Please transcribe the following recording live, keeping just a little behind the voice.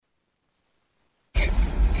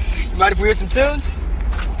Mind if we hear some tunes?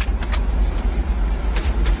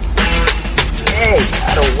 Hey,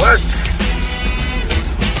 that'll work.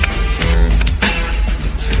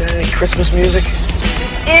 Got any Christmas music?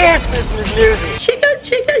 This is Christmas music. Chicka,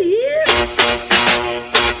 chicka, yeah.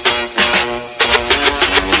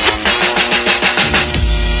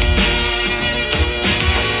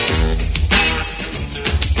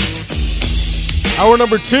 Hour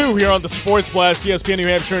number 2 here on the Sports Blast, ESPN New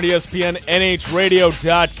Hampshire and ESPN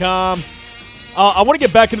NHradio.com. I want to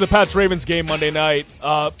get back into the Pats-Ravens game Monday night.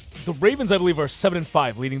 The Ravens, I believe, are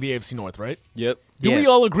 7-5, leading the AFC North, right? Yep. Do we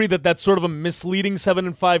all agree that that's sort of a misleading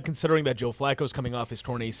 7-5, considering that Joe Flacco's coming off his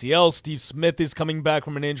torn ACL, Steve Smith is coming back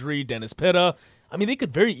from an injury, Dennis Pitta? I mean, they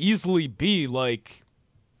could very easily be like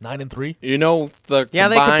 9-3. You know, the they could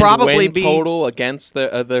combined probably win be total against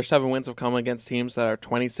their 7 wins have come against teams that are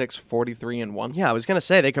 26, 43, and 1. Yeah, I was going to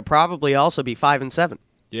say they could probably also be 5-7.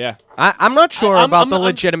 Yeah. I'm not sure about the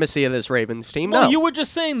legitimacy of this Ravens team. Well, no. you were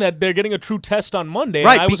just saying that they're getting a true test on Monday,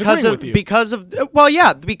 right? And I was agreeing with you. Because of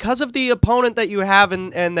the opponent that you have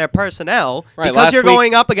in their personnel. Right, because you're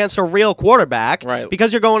going up against a real quarterback. Right.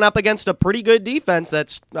 Because you're going up against a pretty good defense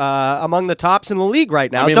that's among the tops in the league right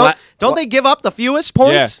now. I mean, don't they give up the fewest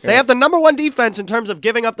points? Yeah. They have the number 1 defense in terms of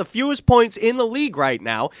giving up the fewest points in the league right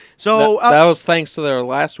now. So that was thanks to their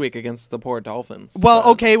last week against the poor Dolphins.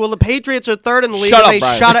 the Patriots are 3rd in the league,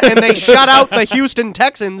 Shut and up, they shut out the Houston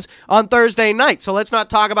Texans on Thursday night. So let's not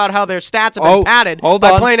talk about how their stats have been padded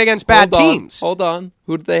by playing against bad teams. Hold on.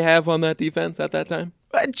 Who did they have on that defense at that time?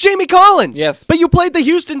 Jamie Collins. Yes. But you played the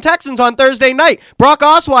Houston Texans on Thursday night. Brock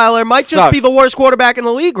Osweiler might just be the worst quarterback in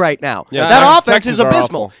the league right now. Yeah, that offense Texans is are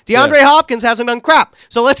abysmal. awful. DeAndre Hopkins hasn't done crap.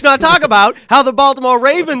 So let's not talk about how the Baltimore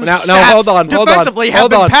Ravens stats defensively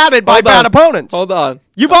have been padded by bad opponents. Hold on.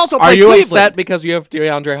 You've also played Are you Cleveland. upset because you have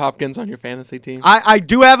DeAndre Hopkins on your fantasy team? I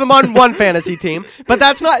do have him on one fantasy team, but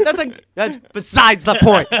that's besides the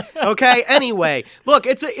point. Okay. Anyway, look,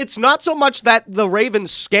 it's not so much that the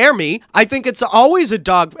Ravens scare me. I think it's always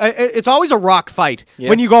it's always a rock fight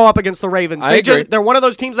when you go up against the Ravens. They're one of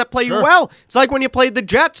those teams that play you well. It's like when you played the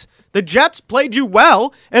Jets. The Jets played you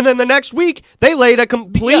well, and then the next week, they laid a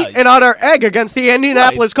complete and utter egg against the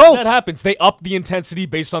Indianapolis Colts. That happens. They up the intensity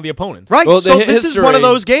based on the opponent. Right, well, so this is one of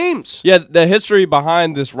those games. Yeah, the history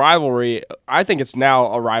behind this rivalry, I think it's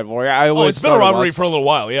now a rivalry. It's been a rivalry for a little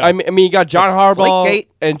while, yeah. I mean, you got John Harbaugh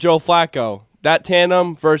and Joe Flacco. That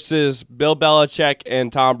tandem versus Bill Belichick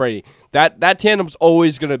and Tom Brady. That tandem's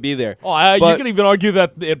always going to be there. You can even argue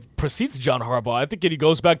that it precedes John Harbaugh. I think it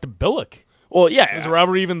goes back to Billick. Well, yeah. It was a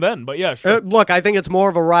rivalry even then, but yeah, sure. Look, I think it's more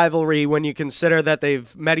of a rivalry when you consider that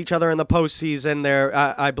they've met each other in the postseason. They're,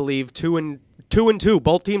 I believe, 2-2.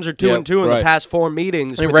 Both teams are 2-2 in the past 4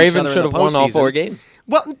 meetings. The Ravens should have won all 4 games.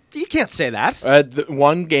 Well, you can't say that.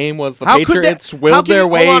 One game was the Patriots willed their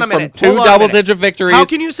way from 2 double-digit victories. How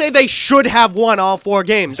can you say they should have won all 4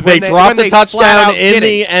 games? They dropped a touchdown in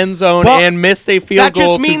the end zone and missed a field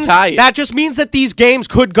goal to tie it. That just means that these games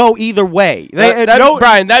could go either way.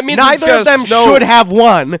 Brian, that means neither of them should have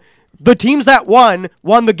won. The teams that won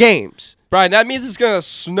the games. Brian, that means it's going to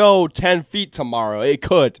snow 10 feet tomorrow. It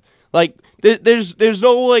could. There's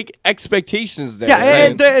no expectations there.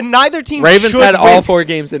 Yeah, and neither team. Ravens had all 4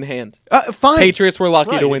 games in hand. Fine. Patriots were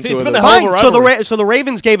lucky to win 2 of them. Fine. So the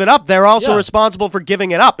Ravens gave it up. They're also responsible for giving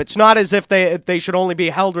it up. It's not as if they should only be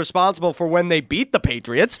held responsible for when they beat the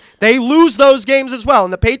Patriots. They lose those games as well,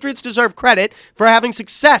 and the Patriots deserve credit for having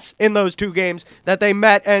success in those 2 games that they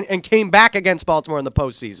met and came back against Baltimore in the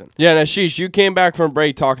postseason. Yeah, and Ashish, you came back from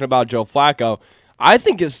break talking about Joe Flacco. I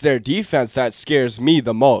think it's their defense that scares me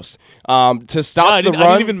the most. To stop the run. I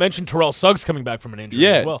didn't even mention Terrell Suggs coming back from an injury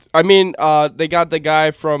as well. I mean, they got the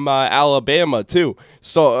guy from Alabama, too.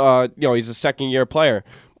 So, he's a second-year player.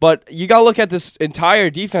 But you got to look at this entire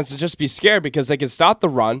defense and just be scared because they can stop the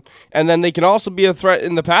run, and then they can also be a threat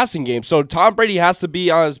in the passing game. So Tom Brady has to be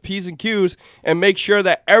on his P's and Q's and make sure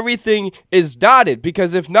that everything is dotted,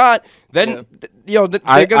 because if not, then they're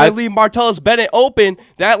going to leave Martellus Bennett open.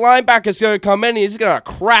 That linebacker's going to come in and he's going to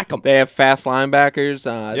crack him. They have fast linebackers.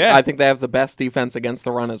 I think they have the best defense against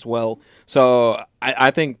the run as well. So I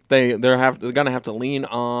think they're going to have to lean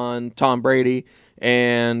on Tom Brady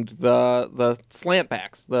and the slant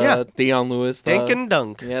backs, Deion Lewis. Dink and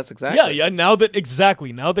dunk. Yes, exactly. Yeah, now that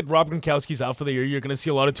Rob Gronkowski's out for the year, you're going to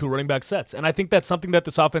see a lot of 2 running back sets. And I think that's something that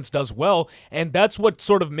this offense does well, and that's what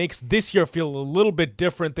sort of makes this year feel a little bit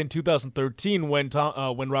different than 2013 when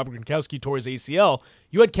Rob Gronkowski tore his ACL.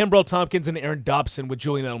 You had Kenbrell Tompkins and Aaron Dobson with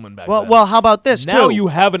Julian Edelman back then. Well, how about this, now you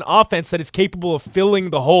have an offense that is capable of filling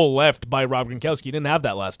the hole left by Rob Gronkowski. You didn't have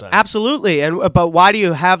that last time. Absolutely, but why do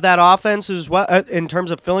you have that offense as well? in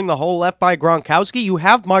terms of filling the hole left by Gronkowski, you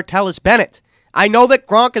have Martellus Bennett. I know that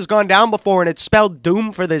Gronk has gone down before and it's spelled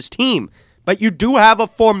doom for this team, but you do have a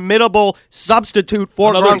formidable substitute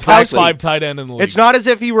for Another Gronkowski. top 5 tight end in the league. It's not as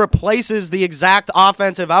if he replaces the exact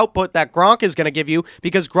offensive output that Gronk is going to give you,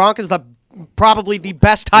 because Gronk is probably the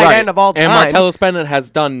best tight end of all time. And Martellus Bennett has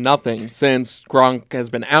done nothing since Gronk has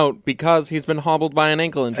been out because he's been hobbled by an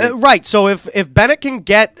ankle injury. Right, so if Bennett can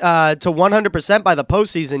get to 100% by the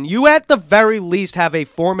postseason, you at the very least have a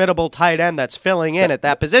formidable tight end that's filling in at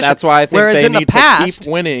that position. That's why I think Whereas they in need the past, to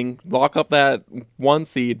keep winning, lock up that 1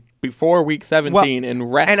 seed before Week 17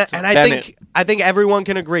 and rest and Bennett. I think everyone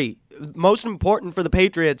can agree. Most important for the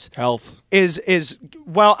Patriots Health is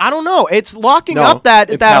well, I don't know. It's locking No, up that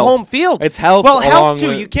it's health. home field. It's health. Well, health along too.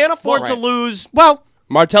 with- You can't afford to Right. lose. Well,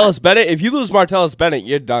 Martellus Bennett. If you lose Martellus Bennett,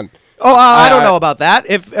 you're done. I don't know about that.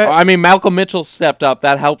 If I mean, Malcolm Mitchell stepped up.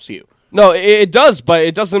 That helps you. No, it does, but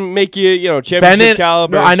it doesn't make you championship Bennett,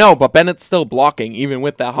 caliber. no, I know, but Bennett's still blocking even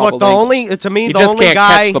with that hobbled look, the ankle. only to me He the just only can't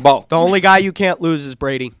guy catch the ball. the only guy you can't lose is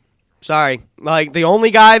Brady. Sorry, like the only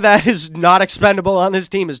guy that is not expendable on this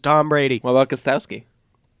team is Tom Brady. What about Kostowski?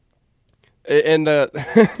 And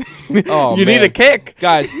oh, You need man. a kick,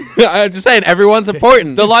 guys. I'm just saying, everyone's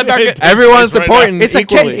important. The linebacker, Everyone's Right now. important. It's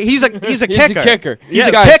equally. he's a He's a kicker. kicker. He's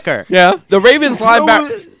a Guys, kicker. Yeah. the Ravens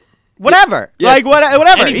linebacker. Whatever. Yeah. Like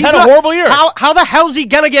whatever. And he's had a horrible year. How the hell's he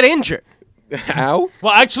gonna get injured? How?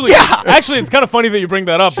 Well, actually, it's kind of funny that you bring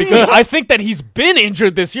that up because I think that he's been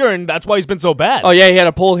injured this year, and that's why he's been so bad. Oh yeah, he had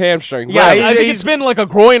a pulled hamstring. Yeah, Whatever. I think it's been like a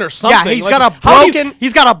groin or something. Yeah, he's Like, got a how do you- broken.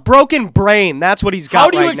 He's got a broken brain. That's what he's got How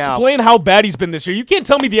do you right now. explain how bad he's been this year? You can't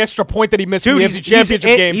tell me the extra point that he missed in Dude, the he's, AFC Championship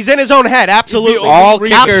game. he's in his own head. Absolutely. only All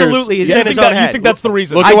reason- kickers- Absolutely, he's You in think his that- own head. You think that's the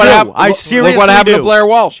reason? Look I at what do. happened. I Look seriously what happened do. to Blair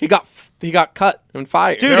Walsh. He got cut and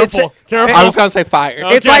fired. Dude, Careful, careful. I was gonna say fired.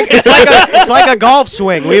 Okay. It's like a golf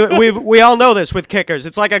swing. We all know this with kickers.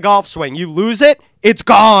 It's like a golf swing. You lose it, it's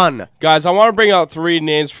gone. Guys, I want to bring out 3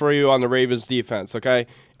 names for you on the Ravens defense. Okay,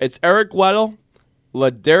 it's Eric Weddle,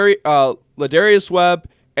 Ladarius Webb,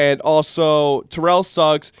 and also Terrell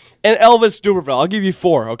Suggs and Elvis Duberville. I'll give you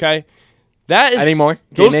 4. Okay. That is Any more?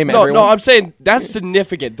 Can you name no, everyone? I'm saying that's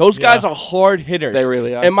significant. Those guys are hard hitters. They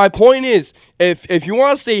really are. And my point is, if you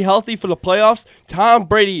want to stay healthy for the playoffs, Tom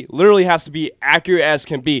Brady literally has to be accurate as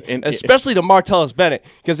can be, And- especially to Martellus Bennett.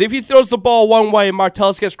 Because if he throws the ball one way and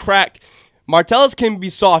Martellus gets cracked, Martellus can be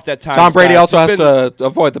soft at times. Tom Brady guys. also He's has been- to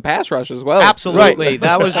avoid the pass rush as well. Absolutely.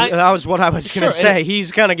 That was what I was gonna Sure, say. and-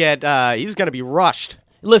 He's gonna be rushed.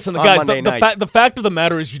 Listen, on guys, Monday night. the fact of the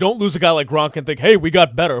matter is you don't lose a guy like Gronk and think, hey, we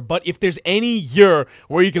got better. But if there's any year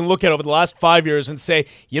where you can look at over the last 5 years and say,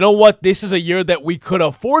 you know what, this is a year that we could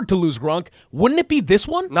afford to lose Gronk, wouldn't it be this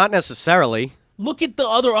one? Not necessarily. Look at the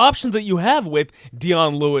other options that you have with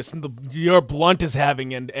Deion Lewis and the year Blunt is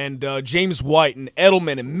having and James White and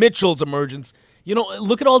Edelman and Mitchell's emergence. You know,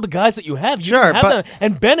 look at all the guys that you have. You Sure, don't have but-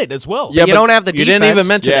 and Bennett as well. Yeah, you don't have the You defense. didn't even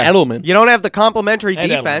mention Yeah. Edelman. You don't have the complementary And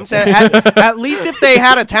defense. Edelman. At least if they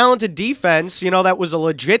had a talented defense, that was a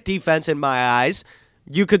legit defense in my eyes,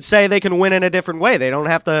 you could say they can win in a different way. They don't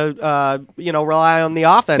have to, rely on the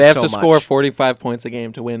offense. They have so to score much. 45 points a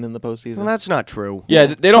game to win in the postseason. Well, that's not true. Yeah,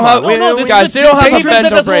 they don't Come have. on, No, this guys, is they don't have a defense bench that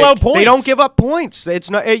to doesn't break. allow points. They don't give up points. It's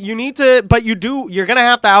not. You need to, but you do. You're going to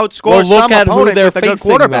have to outscore Well, look some at who opponent they're with a good facing,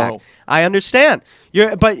 quarterback. though. I understand.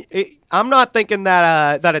 I'm not thinking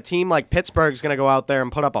that a team like Pittsburgh is going to go out there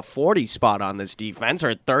and put up a 40 spot on this defense or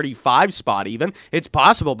a 35 spot even. It's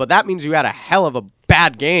possible, but that means you had a hell of a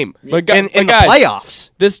bad game But gu- in but the guys,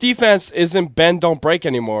 playoffs. This defense isn't bend, don't break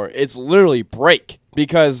anymore. It's literally break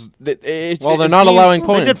because They're not allowing They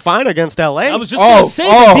points. did fine against LA. I was just going to say,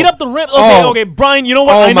 they beat up the Rams. Okay, Brian, you know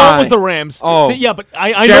what? I know it was the Rams. Yeah, but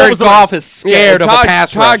I know it Jared was the Goff Rams. is scared of a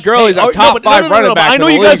pass Todd rush. Gurley's a top 5 running back. I know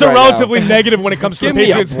in the you guys league are right now. relatively negative when it comes to the Give me a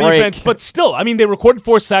Patriots break. defense, but still, I mean, they recorded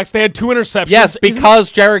 4 sacks. They had 2 interceptions. Yes,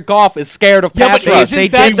 because Jared Goff is scared of Yeah, pass but rush. isn't He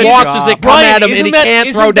that the watches job? it come Brian, at him and isn't he that- can't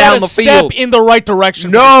isn't throw that down a the step field. in the right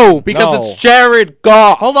direction? No, because No. it's Jared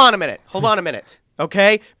Goff. Hold on a minute.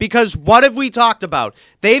 Okay? Because what have we talked about?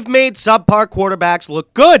 They've made subpar quarterbacks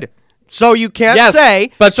look good. So you can't Yes,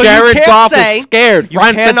 say. but so you Jared can't Goff say, is scared. You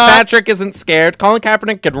Ryan cannot, Fitzpatrick isn't scared. Colin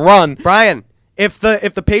Kaepernick could run. Brian, if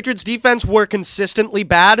the Patriots defense were consistently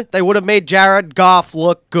bad, they would have made Jared Goff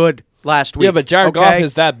look good. last week. Yeah, but Jared Goff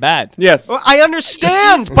is that bad. Yes. Well, I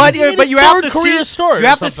understand, but you have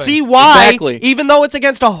to see why. Exactly. Even though it's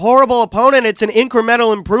against a horrible opponent, it's an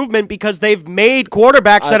incremental improvement because they've made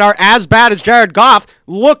quarterbacks that are as bad as Jared Goff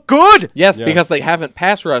look good. Yes, because they haven't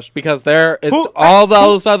pass rushed because all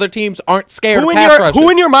those other teams aren't scared of pass rushes. Who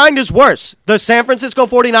in your mind is worse, the San Francisco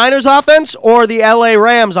 49ers offense or the LA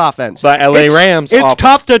Rams offense? The LA Rams It's offense.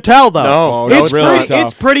 tough to tell, though. No, it's really tough.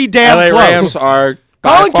 It's pretty damn LA close. Rams are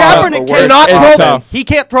Colin Kaepernick cannot throw. He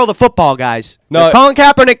can't throw the football, guys. No, Colin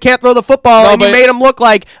Kaepernick can't throw the football, and you made him look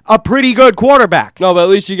like a pretty good quarterback. No, but at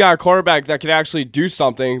least you got a quarterback that can actually do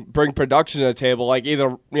something, bring production to the table, like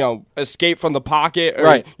either escape from the pocket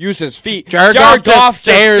or use his feet. Jared Goff just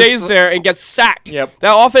stays there and gets sacked. Yep.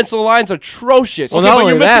 That offensive line's atrocious. Well, but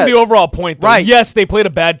you're missing the overall point, though. Right. Yes, they played a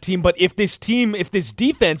bad team, but if this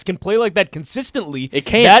defense can play like that consistently,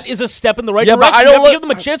 that is a step in the right direction. But I don't give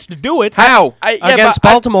them a chance to do it. How? Against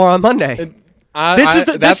Baltimore on Monday.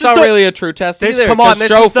 That's not really a true test either. Come on,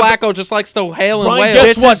 Joe Flacco just likes to hail and wail.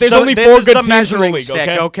 Guess what? There's only 4 good teams in the league.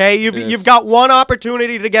 Okay, you've got one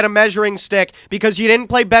opportunity to get a measuring stick because you didn't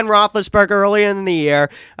play Ben Roethlisberger earlier in the year.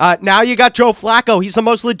 Now you got Joe Flacco. He's the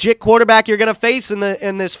most legit quarterback you're going to face in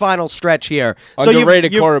this final stretch here.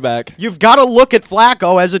 Underrated quarterback. You've got to look at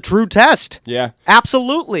Flacco as a true test. Yeah,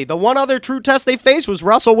 absolutely. The one other true test they faced was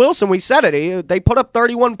Russell Wilson. We said it. They put up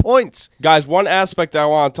 31 points. Guys, one aspect that I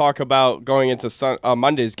want to talk about going into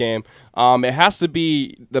Monday's game, it has to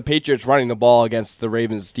be the Patriots running the ball against the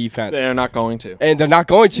Ravens defense. They're not going to. And they're not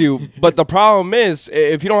going to. But the problem is,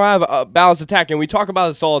 if you don't have a balanced attack, and we talk about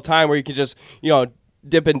this all the time where you can just,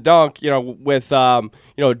 dip and dunk, with,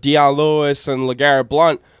 Deion Lewis and LeGarrette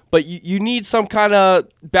Blount, but you need some kind of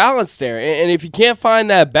balance there. And if you can't find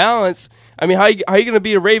that balance, I mean, how are you going to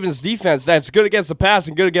beat a Ravens defense that's good against the pass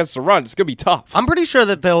and good against the run? It's going to be tough. I'm pretty sure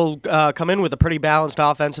that they'll come in with a pretty balanced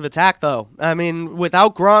offensive attack, though. I mean,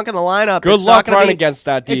 without Gronk in the lineup, good luck running against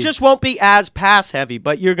that D. It just won't be as pass-heavy,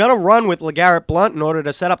 but you're going to run with LeGarrette Blount in order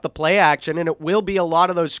to set up the play action, and it will be a lot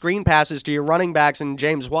of those screen passes to your running backs and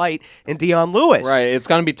James White and Deion Lewis. Right. It's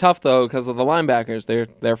going to be tough, though, because of the linebackers.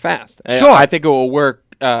 They're fast. Sure. I think it will work.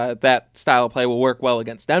 That style of play will work well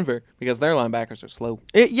against Denver because their linebackers are slow.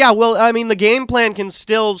 The game plan can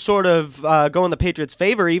still sort of go in the Patriots'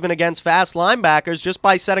 favor even against fast linebackers just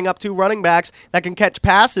by setting up 2 running backs that can catch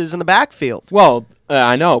passes in the backfield. Well,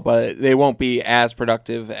 I know, but they won't be as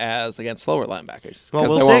productive as against slower linebackers. Well,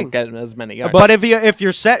 we'll they see. won't get as many yards. But if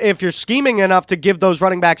you're scheming enough to give those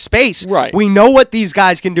running backs space, right. We know what these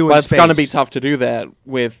guys can do in space. But it's going to be tough to do that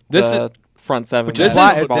with front seven. This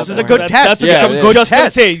is a good test. It's a good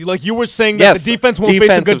test. Like you were saying that the defense won't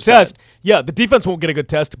face a good test. Yeah, the defense won't get a good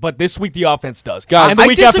test, but this week the offense does. Guys, and the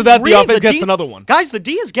week after that, the offense gets another one. Guys, the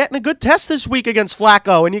D is getting a good test this week against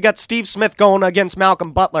Flacco, and you got Steve Smith going against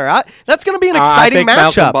Malcolm Butler. That's going to be an exciting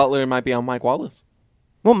matchup. Malcolm Butler might be on Mike Wallace.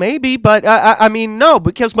 Well, maybe, but no,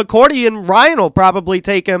 because McCourty and Ryan will probably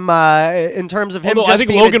take him in terms of him. Although just I think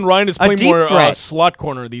being Logan Ryan is playing more slot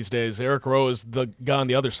corner these days. Eric Rowe is the guy on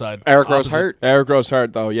the other side. Eric Rowe's hurt. Eric Rowe's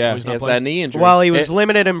hurt, though. Yeah, he has that knee injury. Well, he was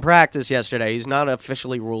limited in practice yesterday. He's not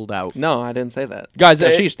officially ruled out. No, I didn't say that. Guys,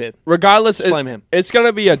 Ashish did. Regardless, blame him. It's going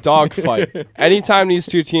to be a dogfight. Anytime these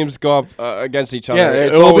two teams go up against each other,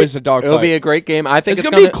 it's always a dogfight. It'll be a great game. I think it's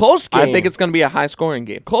going to be a close game. I think it's going to be a high-scoring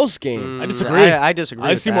game. Close game. I disagree. I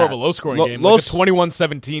disagree. I see more of a low-scoring game, like a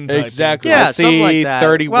 21-17 type. Exactly. Yeah, I something like that.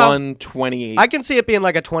 31-28. I can see it being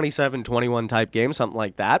like a 27-21 type game, something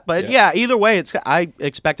like that. But either way, I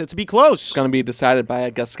expect it to be close. It's going to be decided by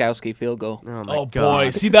a Gostkowski field goal. Oh God. Boy.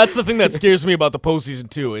 See, that's the thing that scares me about the postseason,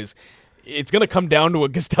 too, is it's going to come down to a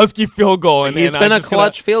Gostkowski field goal. And he's been a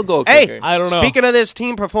clutch field goal kicker. Hey, I don't know. Speaking of this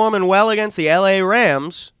team performing well against the LA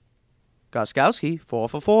Rams, Gostkowski, 4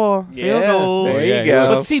 for 4 field goals. There you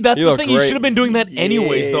go. But see, that's the thing. You should have been doing that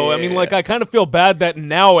anyways, though. I mean, I kind of feel bad that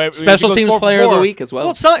now special teams player of the week as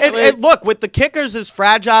well. Well, look, with the kickers as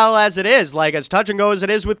fragile as it is, like as touch and go as it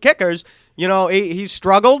is with kickers, he's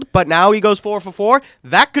struggled, but now he goes 4 for 4.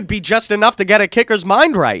 That could be just enough to get a kicker's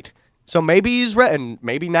mind right. So maybe he's and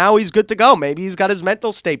maybe now he's good to go. Maybe he's got his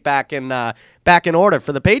mental state back in order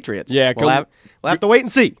for the Patriots. Yeah, we'll have to wait and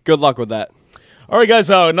see. Good luck with that. All right, guys,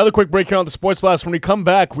 another quick break here on the Sports Blast. When we come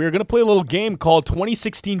back, we're going to play a little game called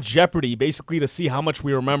 2016 Jeopardy, basically to see how much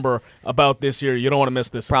we remember about this year. You don't want to miss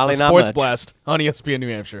this. Probably it's the not Sports much. Blast on ESPN New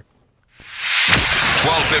Hampshire.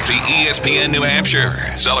 1250 ESPN New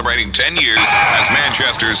Hampshire, celebrating 10 years as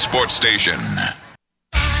Manchester's sports station.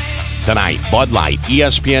 Tonight, Bud Light,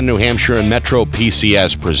 ESPN New Hampshire, and Metro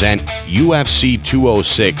PCS present UFC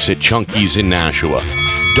 206 at Chunky's in Nashua.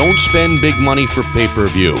 Don't spend big money for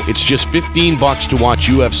pay-per-view. It's just $15 to watch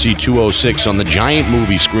UFC 206 on the giant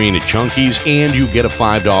movie screen at Chunky's, and you get a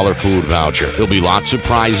 $5 food voucher. There'll be lots of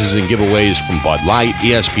prizes and giveaways from Bud Light,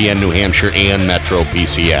 ESPN New Hampshire, and Metro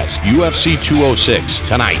PCS. UFC 206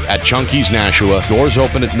 tonight at Chunky's Nashua. Doors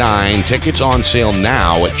open at 9. Tickets on sale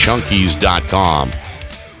now at chunkies.com.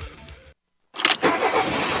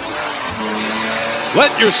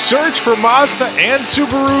 Let your search for Mazda and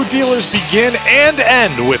Subaru dealers begin and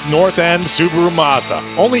end with North End Subaru Mazda.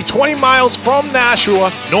 Only 20 miles from Nashua,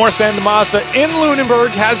 North End Mazda in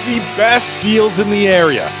Lunenburg has the best deals in the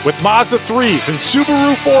area. With Mazda 3s and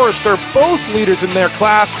Subaru Forester, both leaders in their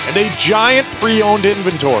class, and a giant pre-owned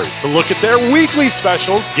inventory. To look at their weekly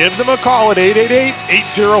specials, give them a call at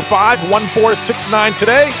 888-805-1469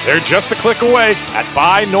 today. They're just a click away at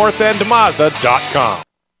buynorthendmazda.com.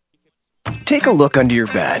 Take a look under your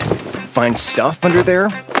bed. Find stuff under there?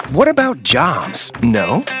 What about jobs?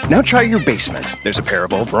 No? Now try your basement. There's a pair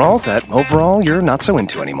of overalls that overall you're not so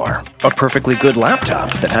into anymore. A perfectly good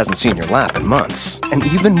laptop that hasn't seen your lap in months. And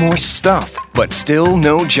even more stuff. But still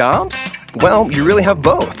no jobs? Well, you really have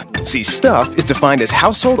both. See, stuff is defined as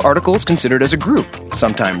household articles considered as a group.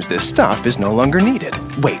 Sometimes this stuff is no longer needed.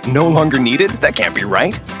 Wait, no longer needed? That can't be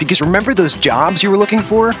right. Because remember those jobs you were looking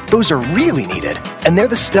for? Those are really needed. And they're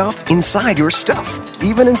the stuff inside your stuff.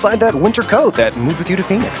 Even inside that winter coat that moved with you to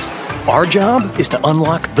Phoenix. Our job is to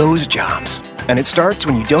unlock those jobs. And it starts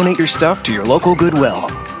when you donate your stuff to your local Goodwill.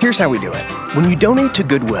 Here's how we do it. When you donate to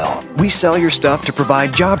Goodwill, we sell your stuff to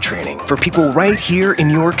provide job training for people right here in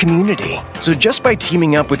your community. So just by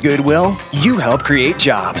teaming up with Goodwill, you help create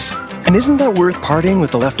jobs. And isn't that worth parting with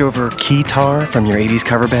the leftover keytar from your 80s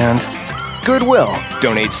cover band? Goodwill.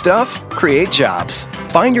 Donate stuff, create jobs.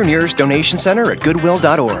 Find your nearest donation center at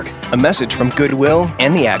goodwill.org. A message from Goodwill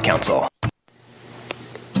and the Ad Council.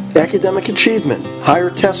 Academic achievement, higher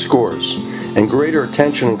test scores, and greater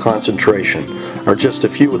attention and concentration are just a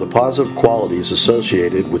few of the positive qualities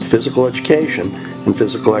associated with physical education and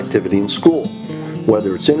physical activity in school.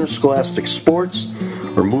 Whether it's interscholastic sports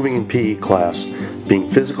or moving in PE class, being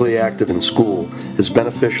physically active in school is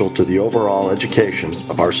beneficial to the overall education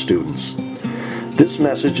of our students. This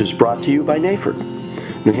message is brought to you by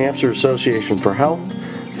NAFERD, New Hampshire Association for Health,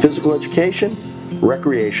 Physical Education,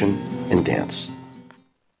 Recreation, and Dance.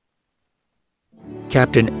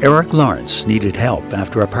 Captain Eric Lawrence needed help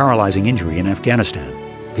after a paralyzing injury in Afghanistan.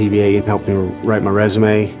 PVA helped me write my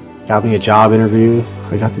resume, got me a job interview.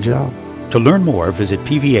 I got the job. To learn more, visit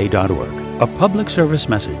pva.org. A public service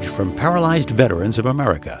message from Paralyzed Veterans of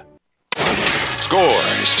America.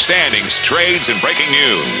 Scores, standings, trades, and breaking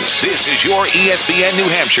news. This is your ESPN New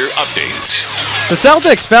Hampshire update. The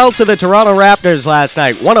Celtics fell to the Toronto Raptors last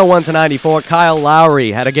night, 101-94. Kyle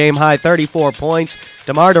Lowry had a game-high 34 points.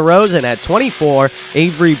 DeMar DeRozan had 24.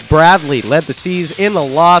 Avery Bradley led the C's in the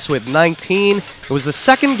loss with 19. It was the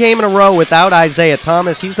second game in a row without Isaiah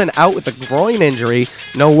Thomas. He's been out with a groin injury.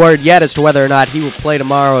 No word yet as to whether or not he will play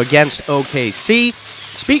tomorrow against OKC.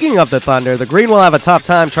 Speaking of the Thunder, the Green will have a tough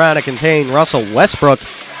time trying to contain Russell Westbrook,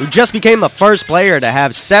 who just became the first player to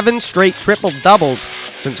have 7 straight triple-doubles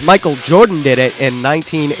since Michael Jordan did it in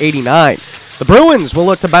 1989. The Bruins will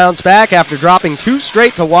look to bounce back after dropping 2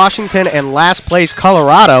 straight to Washington and last-place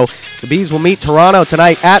Colorado. The Bees will meet Toronto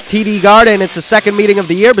tonight at TD Garden. It's the second meeting of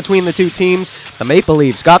the year between the two teams. The Maple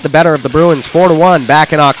Leafs got the better of the Bruins 4-1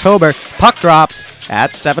 back in October. Puck drops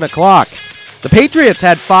at 7 o'clock. The Patriots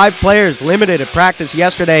had 5 players limited at practice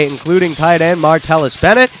yesterday, including tight end Martellus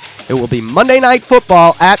Bennett. It will be Monday Night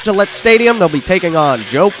Football at Gillette Stadium. They'll be taking on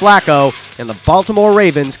Joe Flacco, and the Baltimore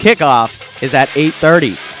Ravens kickoff is at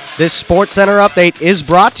 8:30. This SportsCenter update is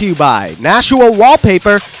brought to you by Nashua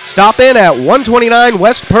Wallpaper. Stop in at 129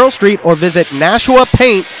 West Pearl Street or visit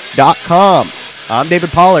NashuaPaint.com. I'm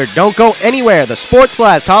David Pollard. Don't go anywhere. The Sports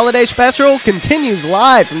Blast Holiday Special continues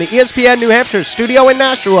live from the ESPN New Hampshire studio in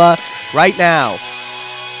Nashua right now.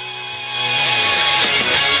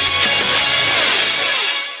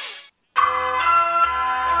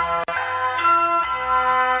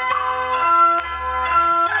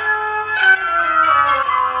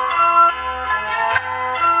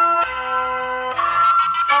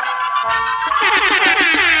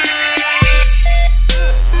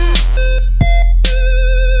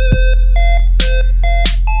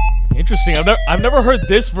 Interesting. I've never heard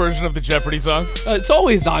this version of the Jeopardy song. It's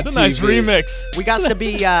always on TV. It's a nice remix. We got to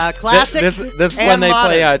be classic. This is and when they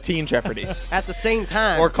modern play Teen Jeopardy at the same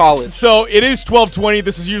time. or college. So it is 12:20.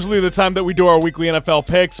 This is usually the time that we do our weekly NFL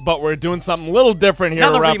picks, but we're doing something a little different here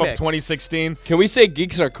Another to wrap remix. up 2016. Can we say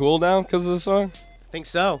geeks are cool now because of the song? Think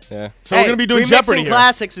so. Yeah. So we're going to be doing Jeopardy remixing here.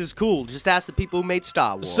 classics is cool. Just ask the people who made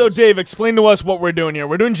Star Wars. So, Dave, explain to us what we're doing here.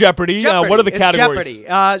 We're doing Jeopardy. What are the categories?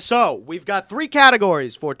 Jeopardy. So we've got 3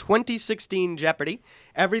 categories for 2016 Jeopardy.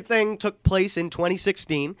 Everything took place in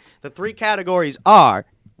 2016. The 3 categories are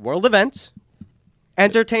world events,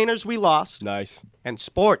 entertainers we lost, Nice. and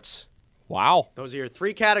sports. Wow. Those are your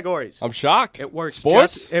 3 categories. I'm shocked. It works.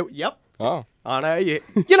 Sports? Yep. Oh. On a,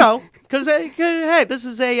 you know, because hey, this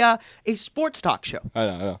is a sports talk show. I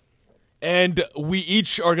know. And we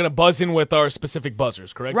each are going to buzz in with our specific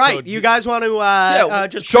buzzers, correct? Right. So you guys want to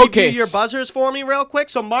just showcase preview your buzzers for me real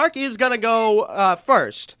quick? So Mark is going to go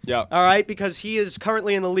first. Yeah. All right, because he is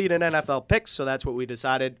currently in the lead in NFL picks, so that's what we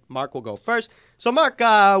decided. Mark will go first. So Mark,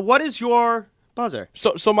 what is your buzzer?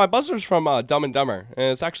 So my buzzer's from Dumb and Dumber,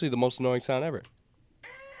 and it's actually the most annoying sound ever.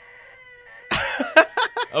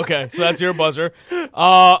 Okay, so that's your buzzer.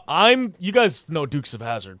 You guys know Dukes of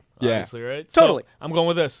Hazzard, obviously, right? Totally. So I'm going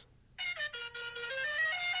with this.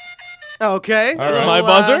 Okay. All right. My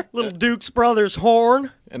buzzer? Little Duke's Brothers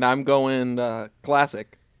horn. And I'm going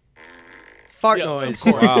classic. Fart Yeah, noise.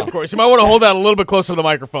 Of course. You might want to hold that a little bit closer to the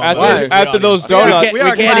microphone. After those donuts. We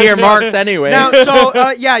can't hear Mark's anyway. Now,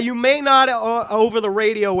 so, you may not, over the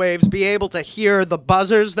radio waves, be able to hear the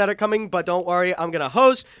buzzers that are coming, but don't worry, I'm going to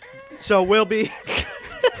host, so we'll be...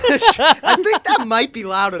 I think that might be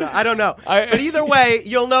loud enough. I don't know. But either way,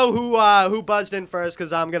 you'll know who buzzed in first,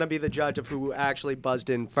 because I'm going to be the judge of who actually buzzed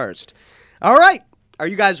in first. All right. Are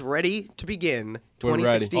you guys ready to begin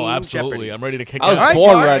 2016 Oh, absolutely. Jeopardy? I'm ready to kick I was ass.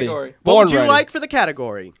 born ready. What Born would you ready. like for the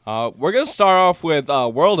category? We're going to start off with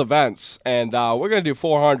world events, and we're going to do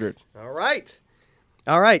 400. All right.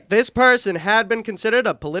 All right. This person had been considered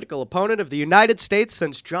a political opponent of the United States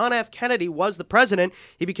since John F. Kennedy was the president.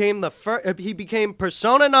 He became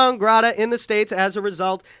persona non grata in the States as a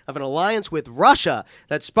result of an alliance with Russia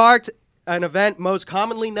that sparked an event most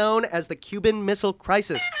commonly known as the Cuban Missile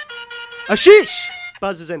Crisis. Ashish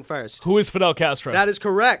buzzes in first. Who is Fidel Castro? That is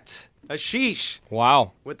correct. Ashish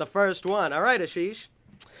Wow. with the first one. All right, Ashish.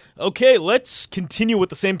 Okay, let's continue with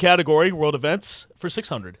the same category, world events, for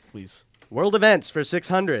 600, please. World events for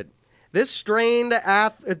 600. This strained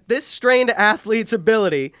athlete's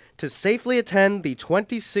ability to safely attend the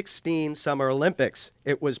 2016 Summer Olympics.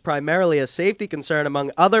 It was primarily a safety concern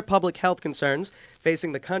among other public health concerns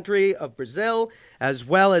facing the country of Brazil, as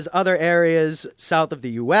well as other areas south of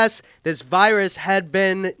the U.S. This virus had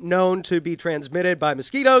been known to be transmitted by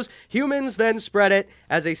mosquitoes. Humans then spread it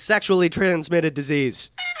as a sexually transmitted disease.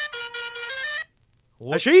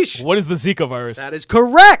 Ashish. What is the Zika virus? That is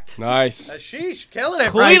correct. Nice. Ashish, killing it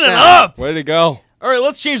Clean right it now. up. Way to go. All right,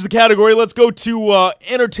 let's change the category. Let's go to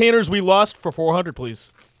entertainers we lost for 400,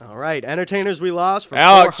 please. All right, entertainers we lost for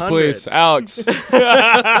Alex, 400. please. Alex.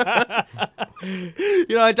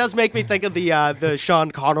 You know, it does make me think of the Sean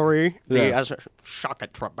Connery, Yes. the Shaka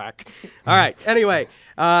Trebek. All right, anyway,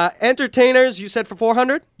 entertainers, you said for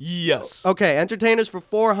 400? Yes. Okay, entertainers for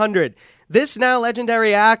 400. This now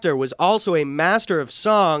legendary actor was also a master of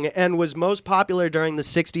song and was most popular during the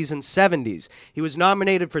 60s and 70s. He was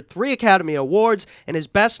nominated for 3 Academy Awards and is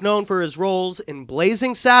best known for his roles in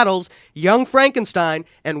Blazing Saddles, Young Frankenstein,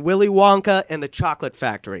 and Willy Wonka and the Chocolate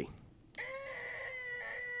Factory.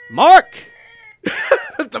 Mark!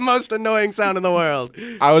 The most annoying sound in the world.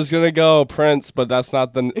 I was going to go Prince, but that's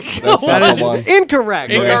not the, That is one.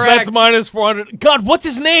 incorrect. That's minus 400. God, what's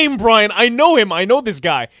his name, Brian? I know him. I know this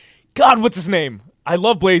guy. God, what's his name? I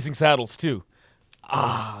love Blazing Saddles, too.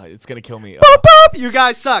 It's going to kill me. Boop, boop. You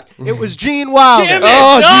guys suck. It was Gene Wilder. Damn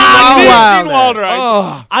it. Gene Gene Wilder.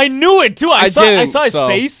 I knew it, too. I saw his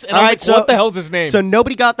face, and I was like, what the hell's his name? So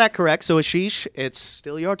nobody got that correct. So Ashish, it's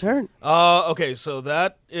still your turn. Okay, so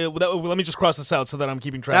let me just cross this out so that I'm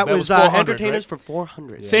keeping track. That was 400, entertainers right? for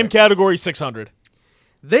 400. Same category, 600.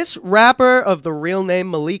 This rapper of the real name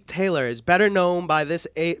Malik Taylor is better known by this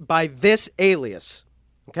alias.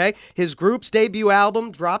 Okay, his group's debut album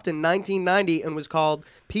dropped in 1990 and was called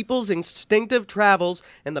People's Instinctive Travels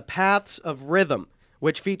and the Paths of Rhythm,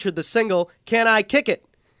 which featured the single Can I Kick It?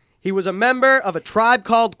 He was a member of a tribe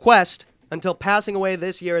called Quest until passing away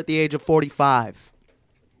this year at the age of 45.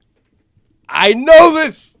 I know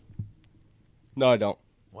this. No, I don't.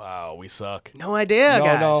 Wow, we suck. No idea, No,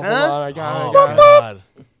 guys, no, huh? hold on, I got it. God.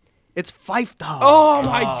 It's Fife Dog. Oh,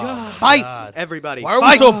 my God. Fife, everybody. Why are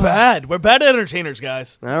we so bad? We're bad entertainers,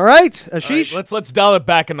 guys. All right, Ashish. All right, let's dial it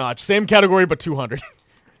back a notch. Same category, but 200.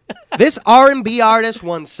 This R&B artist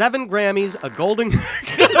won 7 Grammys, a Golden...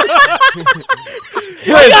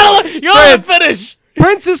 You gotta finish.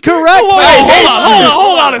 Prince is correct.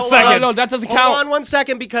 Hold on a second. No, that doesn't Hold count. on 1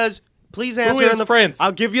 second because Please answer is in the Prince?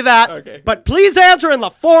 I'll give you that. Okay. But please answer in the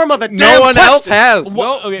form of a damn No one else question. has.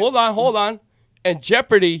 No, okay. hold on. And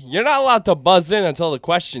Jeopardy, you're not allowed to buzz in until the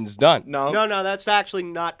question's done. No. No, that's actually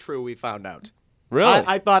not true. We found out. Really?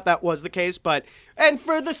 I thought that was the case, and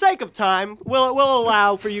for the sake of time, we'll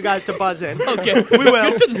allow for you guys to buzz in. Okay. We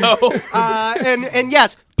will. Good to know. And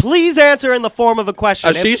yes, please answer in the form of a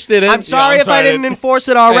question. Ashish didn't. I'm sorry I'm if sorry, I didn't enforce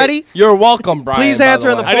it already. Hey, you're welcome, Brian. Please by answer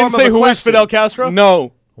the in the way. I didn't form say of a who is question. Fidel Castro.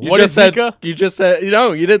 No. What just is said, Zika? You just said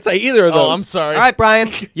no. You didn't say either of those. Oh, I'm sorry. All right, Brian,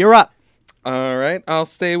 you're up. All right. I'll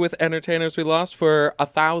stay with entertainers we lost for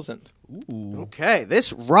 1,000. Okay,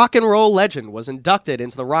 this rock and roll legend was inducted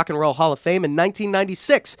into the Rock and Roll Hall of Fame in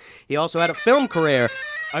 1996. He also had a film career.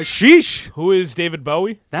 Ashish. Who is David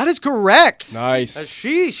Bowie? That is correct. Nice.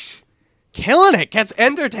 Ashish. Killing it. Gets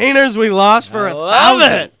entertainers we lost for 1,000. Love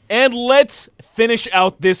it. And let's finish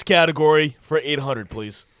out this category for 800,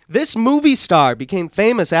 please. This movie star became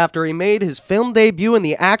famous after he made his film debut in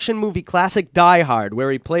the action movie classic Die Hard,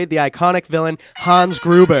 where he played the iconic villain Hans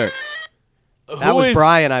Gruber. That was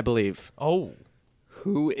Brian, I believe. Oh.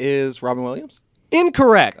 Who is Robin Williams?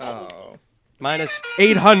 Incorrect. Oh. Minus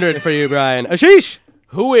 800 for you, Brian. Ashish.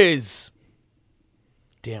 Who is...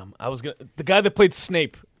 Damn, I was going to... The guy that played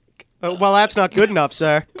Snape. Well, that's not good enough,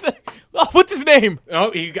 sir. Oh, what's his name? Oh,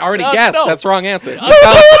 he already guessed. no. That's the wrong answer. All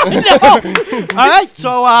right,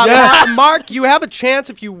 so Mark, you have a chance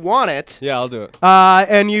if you want it. Yeah, I'll do it.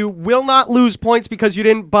 And you will not lose points because you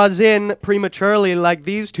didn't buzz in prematurely like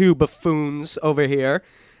these two buffoons over here.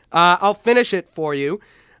 I'll finish it for you.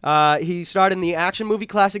 He starred in the action movie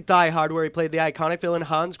classic Die Hard, where he played the iconic villain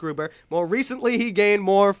Hans Gruber. More recently, he gained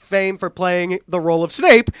more fame for playing the role of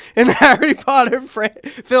Snape in the Harry Potter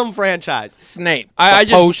film franchise. Snape. I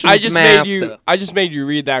just master. made you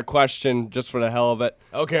read that question just for the hell of it.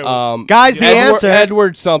 Okay. Guys, the answer...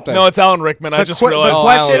 Edward something. No, it's Alan Rickman. I just realized. The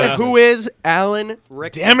question, Alan, who is Alan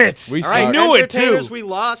Rickman? Damn it. We All right, knew it, Entertainers too. We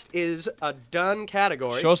Lost is a done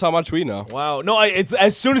category. Shows how much we know. Wow. No, it's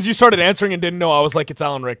as soon as you started answering and didn't know, I was like, it's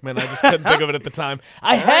Alan Rickman. I just couldn't think of it at the time.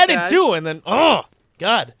 I had it, guys. too, and then, oh,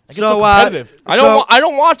 God. I get so So, competitive. I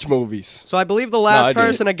don't watch movies. So I believe the last I do.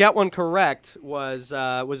 person to get one correct was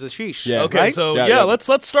Ashish. Yeah. Okay, right? so, Yeah. let's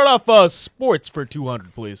start off sports for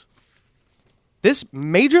 200, please. This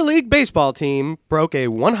Major League Baseball team broke a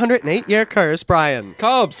 108-year curse, Brian.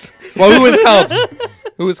 Cubs. Well, who is Cubs?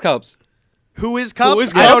 Who is Cubs? Who is Cubs? Who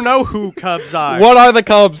is I don't Cubs? know who Cubs are. What are the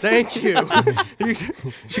Cubs? Thank you.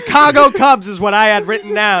 Chicago Cubs is what I had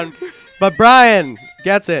written down. But Brian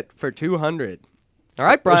gets it for 200. All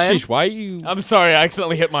right, Brian. Sheesh, why are you... I'm sorry, I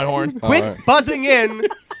accidentally hit my horn. Quit All right. buzzing in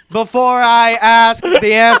before I ask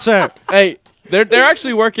the answer. Hey, they're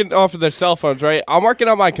actually working off of their cell phones, right? I'm working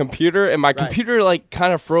on my computer, and my computer, like,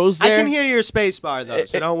 kind of froze there. I can hear your space bar, though,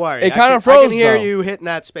 so don't worry. it kinda I froze, can hear though. you hitting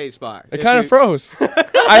that space bar. It kind of froze. I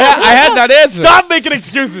had that answer. Stop making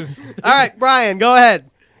excuses. All right, Brian, go ahead.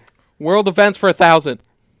 World events for 1,000.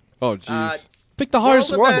 Oh, jeez. Pick the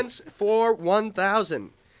hardest World one. events for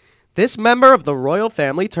 1,000. This member of the royal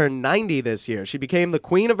family turned 90 this year. She became the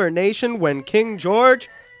queen of her nation when King George...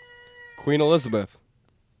 Queen Elizabeth.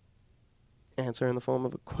 Answer in the form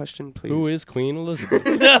of a question, please. Who is Queen Elizabeth?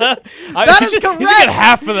 That is correct. You should get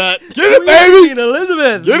half of that. Get it, baby! Queen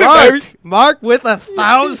Elizabeth. Get Mark, it, baby! Mark with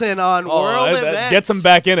 1,000 on world that events. gets him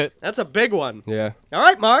back in it. That's a big one. Yeah. All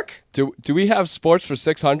right, Mark. Do we have sports for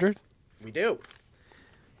 600? We do.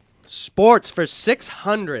 Sports for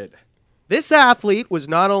 600. This athlete was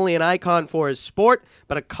not only an icon for his sport,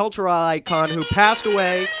 but a cultural icon who passed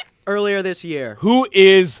away earlier this year. Who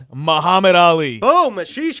is Muhammad Ali? Boom,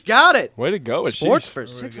 Ashish got it. Way to go, Sports Ashish. for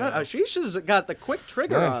 600. Ashish has got the quick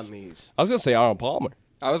trigger Nice. on these. I was going to say Arnold Palmer.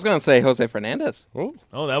 I was going to say Jose Fernandez. Oh,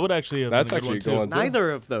 Oh, that would actually have That's been a good actually one, too. going-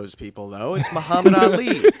 Neither of those people, though. It's Muhammad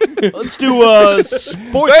Ali. Let's do sports.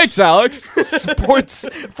 Thanks, Alex. Sports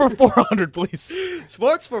for 400, please.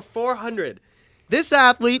 Sports for 400. This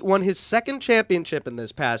athlete won his second championship in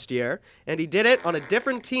this past year, and he did it on a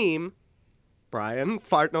different team. Brian,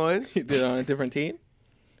 fart noise. He did it on a different team.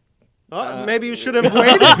 Oh, maybe you should have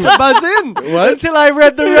waited to buzz in until I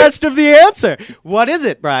read the rest of the answer. What is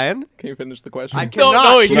it, Brian? Can you finish the question? I cannot.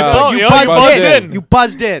 No, you No. can't. You You buzzed buzzed in. in. You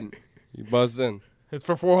buzzed in. You buzzed in. It's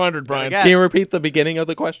for 400, Brian. guess. Can you repeat the beginning of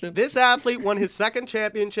the question? This athlete won his second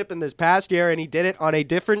championship in this past year, and he did it on a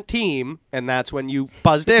different team, and that's when you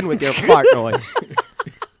buzzed in with your fart noise.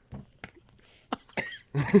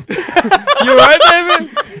 You right,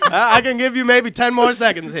 David? I can give you maybe 10 more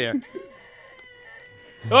seconds here.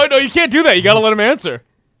 Oh, no, you can't do that. You got to let him answer.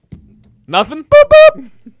 Nothing?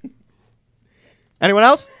 Anyone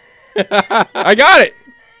else? I got it.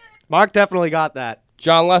 Mark definitely got that.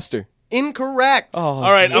 John Lester. Incorrect. All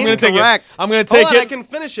right, I'm going to take it. I'm going to Hold take on, it. I can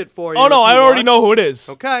finish it for you. Oh, no, if I you already want. know who it is.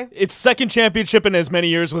 Okay. It's second championship in as many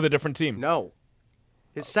years with a different team. No.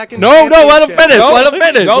 His second No, let him championship- finish. No. Let him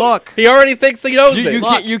finish. Look. He already thinks he knows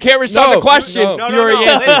it. You can't respond to the question. No. No, You already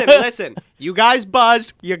answered. listen. You guys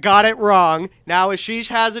buzzed. You got it wrong. Now Ashish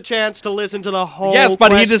has a chance to listen to the whole Yes, but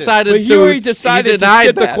question. he decided But to. he already decided to denied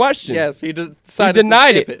skip the that. question. Yes, he He decided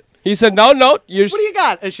denied to skip it. He said, no. What do you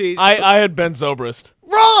got, Ashish? I had Ben Zobrist.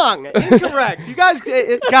 Wrong. Incorrect. You guys,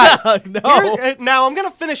 guys. No. Now I'm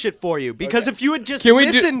gonna finish it for you because if you had just Can we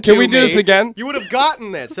do- listened can to we do me, this again? you would have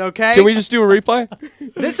gotten this. Okay. Can we just do a replay?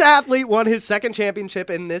 This athlete won his second championship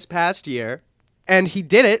in this past year, and he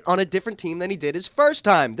did it on a different team than he did his first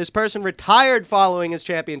time. This person retired following his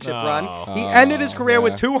championship run. He ended his career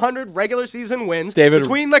with 200 regular season wins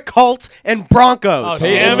between the Colts and Broncos. Oh,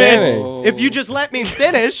 damn it. If you just let me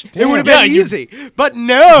finish, it would have Yeah, been you- easy. But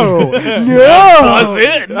no. Buzz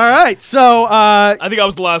in. All right, so I think I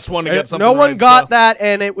was the last one to get something no one right, got so. that,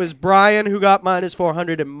 and it was Brian who got minus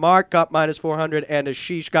 400, and Mark got minus 400, and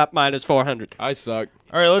Ashish got minus 400. I suck.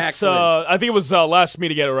 All right, let's. Excellent. I think it was last me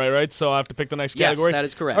to get it right? So I have to pick the next Yes, category. that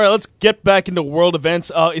is correct. All right, let's get back into world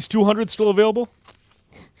events. Is 200 still available?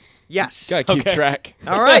 Yes. Gotta keep track.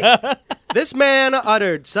 All right. This man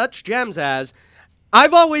uttered such gems as,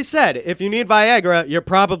 I've always said, if you need Viagra, you're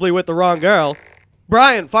probably with the wrong girl.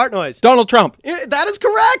 Brian, fart noise. Donald Trump. That is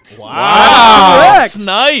correct. Wow. Correct.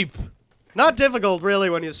 Snipe. Not difficult, really,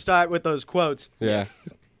 when you start with those quotes. Yeah.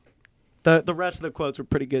 The rest of the quotes were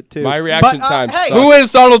pretty good, too. My reaction But, time hey, sucks. Who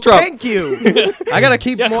is Donald Trump? Thank you. I gotta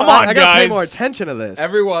keep Yeah, more. come on, I gotta pay guys. more attention to this.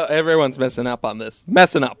 Everyone's messing up on this.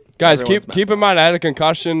 Messing up. Guys, Everyone's keep in mind I had a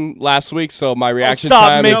concussion last week, so my reaction Stop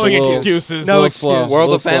time is a making little, excuses. No little excuse. slow.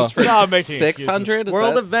 World little events slow. for Stop making 600.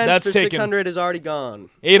 World events That's for taken. 600 is already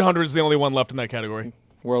gone. 800 is the only one left in that category.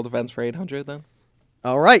 World events for 800 then.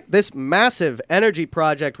 All right, this massive energy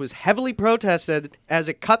project was heavily protested as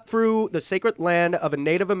it cut through the sacred land of a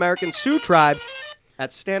Native American Sioux tribe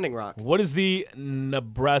at Standing Rock. What is the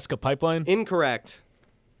Nebraska pipeline? Incorrect.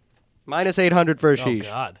 Minus 800 for Oh,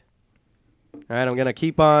 Ashish. God. All right, I'm going to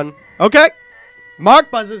keep on. Okay. Mark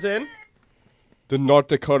buzzes in. The North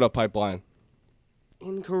Dakota pipeline.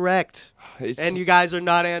 Incorrect. It's- And you guys are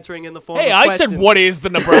not answering in the form Hey, of I questions. said, what is the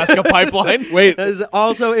Nebraska pipeline? Wait, That is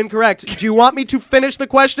also incorrect. Do you want me to finish the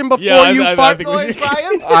question before Yeah, you I fart think we noise, should.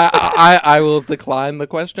 Brian? I will decline the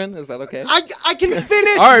question. Is that okay? I can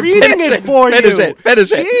finish All right, reading finish it for finish you. It.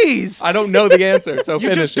 Finish it. Jeez. I don't know the answer, so You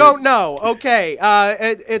finish just it. don't know. Okay.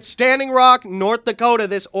 It's Standing Rock, North Dakota.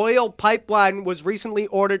 This oil pipeline was recently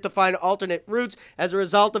ordered to find alternate routes. As a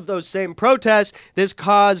result of those same protests, this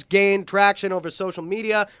cause gained traction over social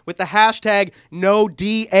media with the hashtag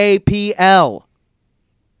NoDAPL.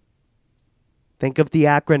 Think of the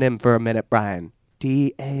acronym for a minute, Brian.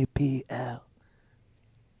 DAPL.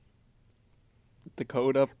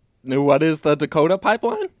 Dakota. No, what is the Dakota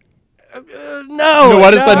pipeline? No.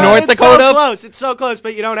 What is the North it's Dakota? So close. It's so close,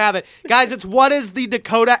 but you don't have it. Guys, it's what is the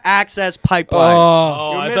Dakota Access Pipeline?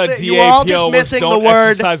 Oh, You're I thought missing- you were all just DAPL was missing the don't word.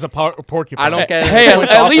 exercise a porcupine. I don't get. Hey,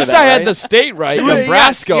 points at off least of that, I had right? the state right. Yes,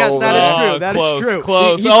 Nebraska. yes, that is over true. That is close, true.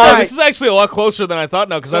 Close. He's Oh, right. this is actually a lot closer than I thought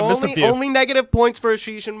now because So I missed a few. only negative points for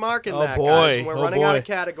Ashish and Mark in Oh, that, boy. guys. And we're Oh, running out boy. of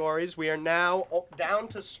categories. We are now down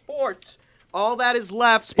to sports. All that is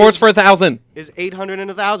left Sports for 1,000. is 800 and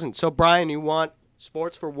 1,000. So, Brian, you want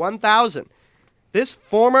sports for 1,000. This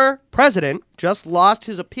former president just lost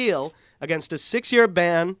his appeal against a 6-year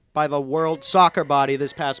ban by the World Soccer Body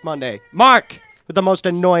this past Monday. Mark, with the most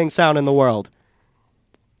annoying sound in the world.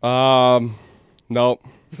 Nope. Nope.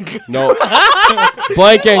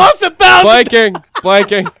 Blanking. Lost 1,000.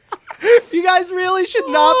 Blanking. You guys really should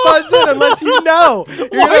not buzz in unless you know. You're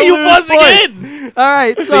Why gonna are you lose buzzing points. in? All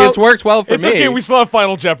right, so See, it's worked well for It's me. okay. We still have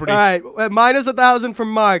Final Jeopardy. all right, minus 1,000 from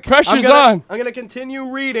Mark. Pressure's I'm on. gonna continue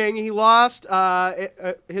reading. He lost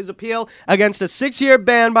his appeal against a 6-year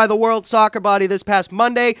ban by the World Soccer Body this past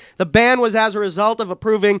Monday. The ban was as a result of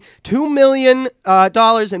approving $2 million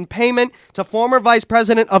in payment to former vice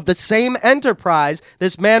president of the same enterprise.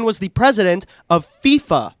 This man was the president of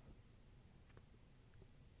FIFA.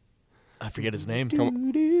 I forget his name.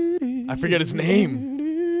 I forget his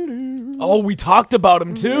name. Oh, we talked about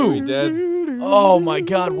him too. We did. Oh my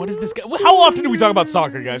God, what is this guy? How often do we talk about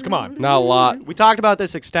soccer, guys? Come on. Not a lot. We talked about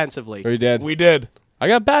this extensively. We did. We did. I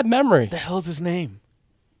got bad memory. The hell's his name?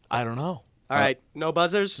 I don't know. All right, no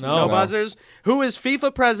buzzers. No. Buzzers. Who is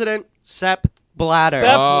FIFA president Sepp Blatter?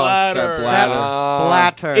 Sepp Oh, Blatter. Sepp Sepp Blatter.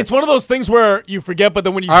 Blatter. It's one of those things where you forget, but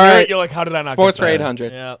then when you All hear right. it, you're like, how did I not Sports get for that?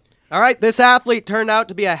 800. Yeah. All right, this athlete turned out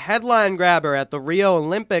to be a headline grabber at the Rio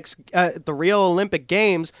Olympic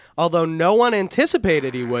Games, although no one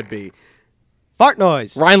anticipated he would be. Fart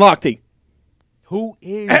noise. Ryan Lochte. Who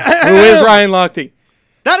is Ryan Lochte?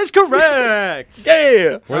 That is correct.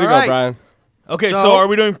 Yeah. Where'd you go, Brian? Okay, so are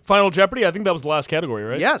we doing Final Jeopardy? I think that was the last category,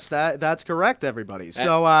 right? Yes, that's correct, everybody.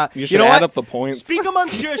 So you should know add what? up the points. Speak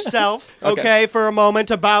amongst yourself, okay, for a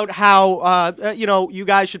moment about how you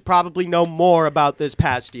guys should probably know more about this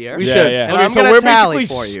past year. We should. Yeah. And Okay, I'm so gonna we're tally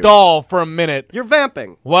basically for you. stall for a minute You're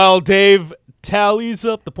vamping. while Dave tallies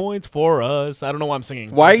up the points for us. I don't know why I'm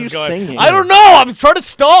singing. Why are Just you go ahead. singing? I don't know. I'm trying to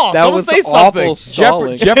stall. That Someone was say awful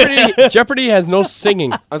something. stalling. Jeopardy has no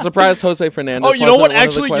singing. I'm surprised Jose Fernandez. Oh, you know wasn't what? one of the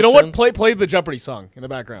Actually, you know what? questions. Play the Jeopardy song in the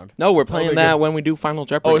background. No, we're playing Okay, that good. when we do Final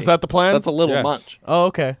Jeopardy. Oh, is that the plan? That's a little Yes. much. Oh,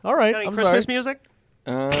 okay. All right. Any I'm Christmas sorry. music?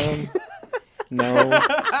 No.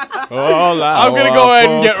 I'm gonna go ahead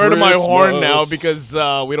and get rid of my horn now because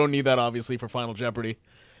we don't need that obviously for Final Jeopardy.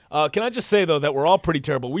 Can I just say though that we're all pretty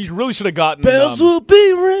terrible. We really should have gotten Bells will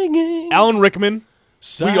be ringing. Alan Rickman.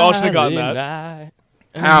 We all should have gotten that. Night.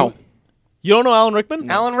 How? You don't know Alan Rickman?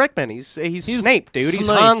 Alan Rickman. He's Snape, dude. He's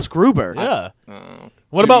Snape. Hans Gruber. Yeah.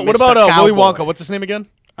 What about Mr. Willy Cowboy. Wonka? What's his name again?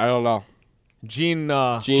 I don't know. Gene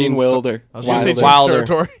Gene Wilder. I was gonna say Gene's Wilder.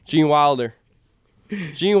 territory. Gene Wilder.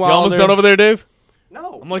 Gene You Wilder. almost done over there, Dave?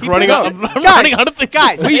 No. I'm like keep running it out. up. I'm Guys, running out of things.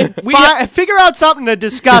 Guys, to say. figure out something to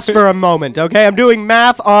discuss for a moment, okay? I'm doing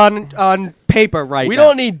math on paper right We now.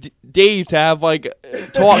 don't need Dave to have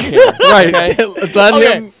talk here. Right. Okay? Let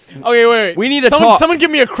Okay. him. Okay, wait. We need to someone, talk. Someone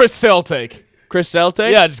give me a Chris Sale take. Chris Celte?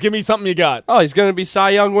 Yeah, just give me something you got. Oh, he's going to be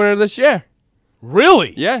Cy Young winner this year.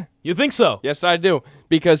 Really? Yeah. You think so? Yes, I do.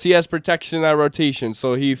 Because he has protection in that rotation,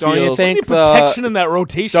 so he Don't you feels... think Any protection in that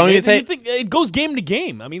rotation? don't you man? think- it goes game to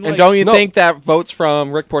game? I mean, And like, don't you No. think that votes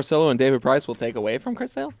from Rick Porcello and David Price will take away from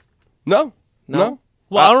Chris Sale? No. well,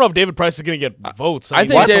 I don't know if David Price is going to get votes. I mean,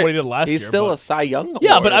 think that's that- not what he did last year. He's still but- a Cy Young.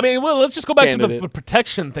 Yeah, Award but I mean, well, let's just go back to the candidate.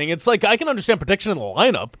 protection thing. It's like I can understand protection in the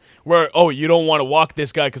lineup where, you don't want to walk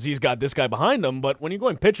this guy because he's got this guy behind him. But when you're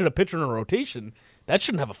going pitcher to pitcher in a rotation, that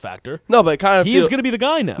shouldn't have a factor. No, but it kind of He is going to be the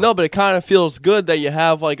guy now. No, but it kind of feels good that you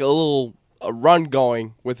have a run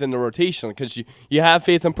going within the rotation because you have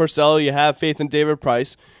faith in Purcell, you have faith in David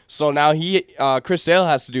Price. So now Chris Sale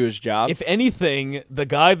has to do his job. If anything, the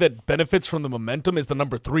guy that benefits from the momentum is the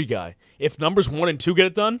number 3 guy. If numbers 1 and 2 get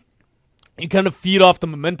it done, you kind of feed off the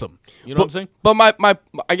momentum. You know what I'm saying? But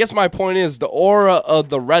I guess my point is the aura of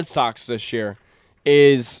the Red Sox this year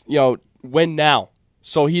is win now.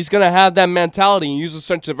 So he's gonna have that mentality and use a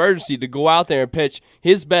sense of urgency to go out there and pitch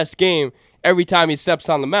his best game every time he steps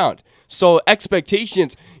on the mound. So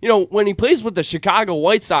expectations, when he plays with the Chicago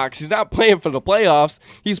White Sox, he's not playing for the playoffs.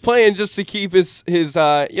 He's playing just to keep his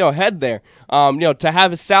head there. To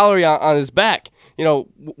have his salary on his back.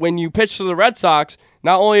 When you pitch to the Red Sox,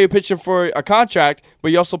 not only are you pitching for a contract,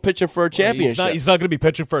 but you're also pitching for a championship. He's not going to be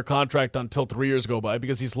pitching for a contract until 3 years go by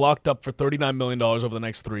because he's locked up for $39 million over the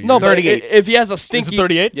next 3 years. No, but 38. if he has a Is stinky... it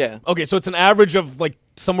 38? Yeah. Okay, so it's an average of like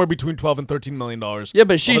somewhere between $12 and $13 million Yeah,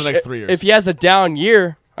 but over the next 3 years. if he has a down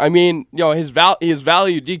year, I mean, his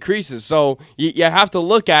value decreases. So you have to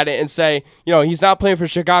look at it and say, he's not playing for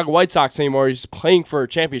Chicago White Sox anymore. He's playing for a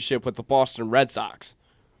championship with the Boston Red Sox.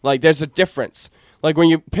 Like, there's a difference. Like, when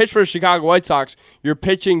you pitch for the Chicago White Sox, you're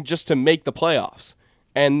pitching just to make the playoffs.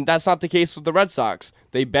 And that's not the case with the Red Sox.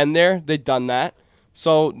 They've been there. They've done that.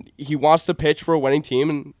 So he wants to pitch for a winning team,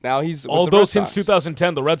 and now he's with the Although Red since Sox.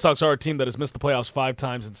 2010, the Red Sox are a team that has missed the playoffs 5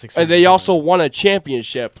 times in 6 years. And they also won a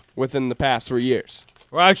championship within the past 3 years.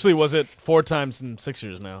 Or actually, was it 4 times in 6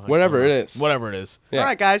 years now? Whatever it is. Whatever it is. Yeah. All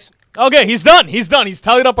right, guys. Okay, he's done. He's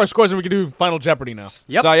tallied up our scores, and we can do Final Jeopardy now.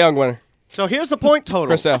 Yep. Cy Young winner. So here's the point totals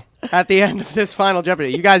Chris Sale. at the end of this Final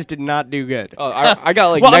Jeopardy. You guys did not do good. Oh, I got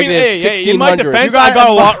like Well, I mean, negative hey, in my 1,600. defense, You got- I got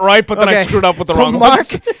a lot right, but then I Okay, screwed up with the so wrong Mark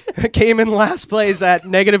ones. came in last place at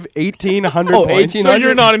negative 1,800 Oh, points. 1800? So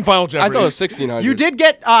you're not in Final I Jeopardy. thought it was 1,600. You did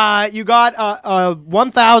get you got a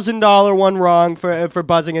 $1,000 one wrong for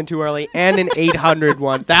buzzing in too early, and an 800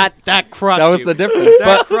 one. That crushed That was you. the difference.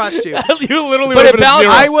 That crushed you. You literally But would have it been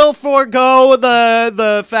balanced- zero. I will forego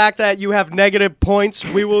the fact that you have negative points.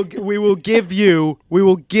 We will give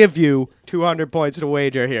you 200 points to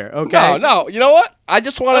wager here. Okay. No. You know what? I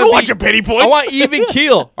just want I to. don't want your pity points. I want even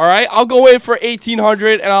keel. All right. I'll go in for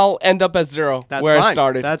 1,800 and I'll end up at 0 That's where fine. I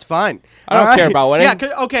started. That's fine. I don't All care about winning.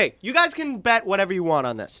 Yeah. Okay. You guys can bet whatever you want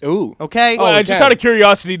on this. Ooh. Okay. Well, okay. just out of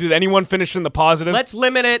curiosity, did anyone finish in the positive? Let's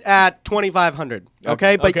limit it at 2,500.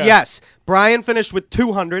 Okay. But Okay. yes, Brian finished with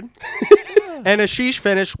 200. And Ashish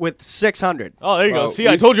finished with 600. Oh, there you go. See,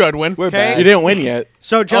 I told you I'd win. We're bad. You didn't win yet.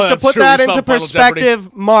 So just to put that into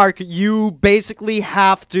perspective, Mark, you basically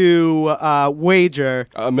have to wager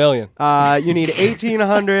 $1 million. You need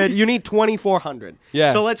 1,800. You need 2,400.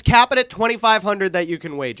 Yeah. So let's cap it at 2,500 that you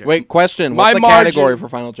can wager. Wait, question. What's the category for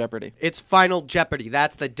Final Jeopardy? It's Final Jeopardy.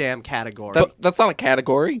 That's the damn category. That's not a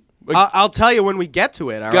category. I'll tell you when we get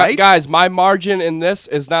to it, all right? Guys, my margin in this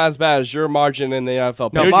is not as bad as your margin in the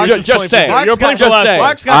NFL. No, just saying. You're playing for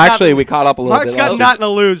last place. Actually, we caught up a little Mark's bit. got nothing to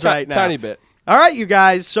lose right now. Tiny bit. All right, you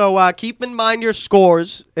guys. So keep in mind your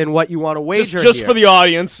scores and what you want to wager Just here. for the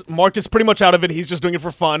audience, Mark is pretty much out of it. He's just doing it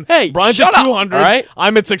for fun. Hey, Brian's shut at up, 200. all right?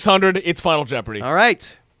 I'm at 600. It's Final Jeopardy. All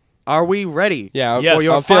right. Are we ready? Yeah, Yes. For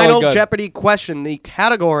your I'm feeling Final good. Jeopardy question, the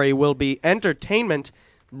category will be entertainment.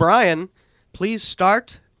 Brian, please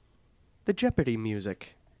start the Jeopardy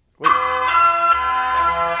music.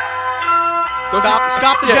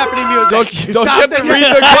 Stop the Jeopardy music. Don't Stop get to read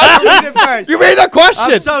the question. Read it first. You read the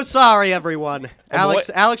question. I'm so sorry, everyone. Alex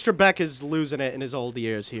Trebek is losing it in his old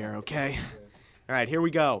years here, okay? All right, here we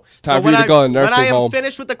go. It's time for you to go to nursing When I am home.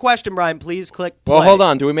 finished with the question, Brian, please click play. Well, hold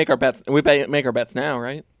on. Do we make our bets? We make our bets now,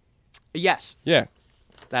 right? Yes, Yeah.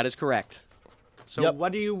 that is correct. So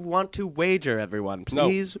what do you want to wager, everyone? No.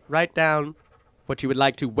 Please write down what you would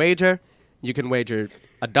like to wager. You can wager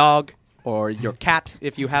a dog or your cat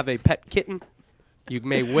if you have a pet kitten. You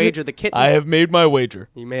may wager the kitten. I have made my wager.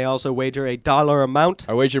 You may also wager a dollar amount.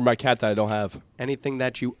 I wagered my cat that I don't have. Anything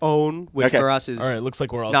that you own, which Okay. for us is All right, looks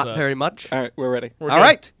like we're all not set. very much. All right, we're ready. We're All good.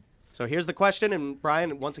 right. So here's the question, and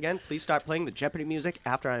Brian, once again, please start playing the Jeopardy music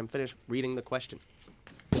after I am finished reading the question.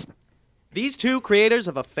 These two creators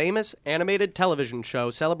of a famous animated television show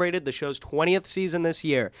celebrated the show's 20th season this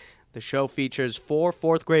year. The show features 4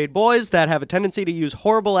 fourth-grade boys that have a tendency to use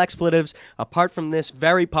horrible expletives. Apart from this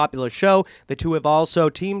very popular show, the two have also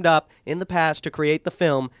teamed up in the past to create the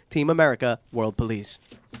film Team America: World Police.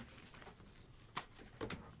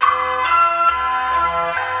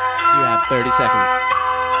 You have 30 seconds.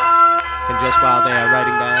 And just while they are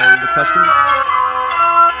writing down the questions,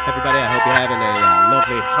 everybody, I hope you're having a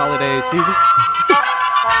lovely holiday season.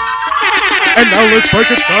 And now let's break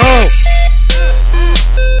it down.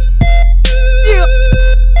 Yeah.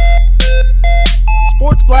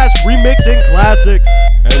 Sports Blast remixing classics.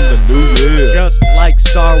 And the new year. Just like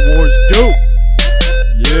Star Wars do.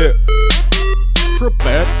 Yeah.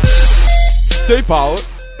 Trebek. Stay power.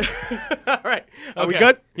 All right. Are we Okay.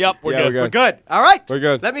 good? Yep, we're good. We're good. All right. We're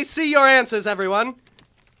good. Let me see your answers, everyone.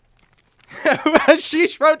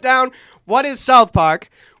 Ashish wrote down, what is South Park?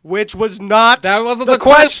 Which was not That wasn't the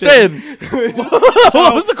question.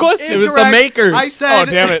 What was the question? It was the Incorrect. makers. I said,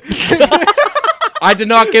 Oh, damn it. I did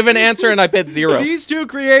not give an answer, and I bet 0. these two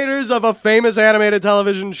creators of a famous animated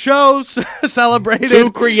television show celebrated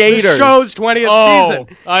Two creators. the show's 20th Oh,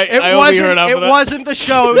 season. I It only wasn't. heard half It of that. wasn't the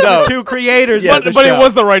show. It was No. the two creators. Yeah, of the But show. it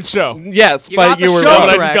was the right show. Yes, You got but the you were show No, wrong. but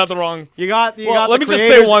I just correct. got the wrong. You got. Well, let me the just say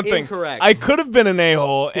creators one thing. incorrect. I could have been an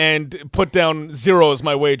a-hole and put down 0 as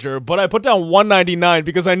my wager, but I put down 199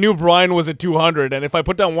 because I knew Brian was at 200, and if I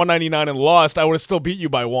put down 199 and lost, I would have still beat you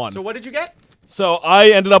by 1. So what did you get? So I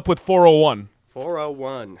ended up with 401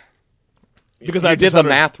 401. because You I did just the under-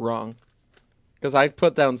 math wrong. Because I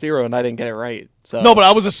put down 0 and I didn't get it right. So No, but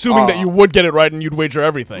I was assuming that Aw. you would get it right and you'd wager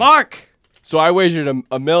everything. Mark. So I wagered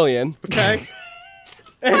 $1 million. Okay.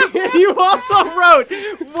 And you also wrote,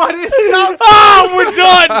 what is South Park? Oh, we're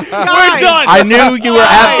done. We're Guys. done. I knew you were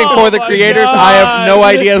asking for the my creators. I have no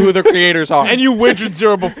God. idea who the creators are. And you wagered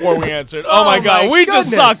 0 before we answered. Oh, my Oh God. my We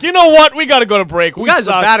just goodness. suck. You know what? We got to go to break. You We guys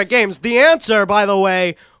suck. are bad at games. The answer, by the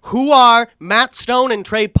way, who are Matt Stone and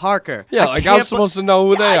Trey Parker? Yeah, like I'm supposed to know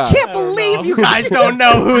who they are. I can't believe you guys don't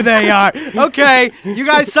know who they are. Okay, you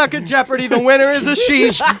guys suck at Jeopardy. The winner is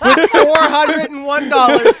Ashish with $401,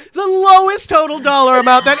 the lowest total dollar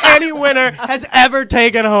amount that any winner has ever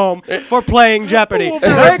taken home for playing Jeopardy. right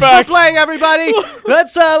Thanks back. for playing, everybody.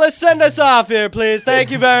 Let's send us off here, please. Thank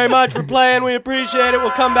you very much for playing. We appreciate it. We'll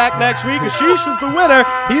come back next week. Ashish was the winner.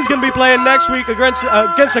 He's going to be playing next week against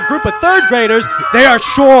a group of third graders. They are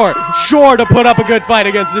sure to put up a good fight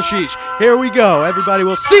against Ashish. Here we go. Everybody,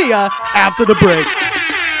 we'll see ya after the break.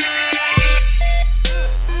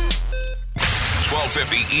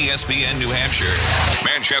 1250 ESPN New Hampshire,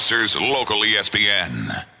 Manchester's local ESPN.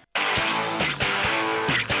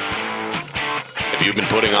 Have you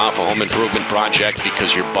been putting off a home improvement project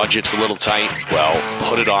because your budget's a little tight? Well,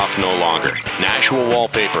 put it off no longer. Nashua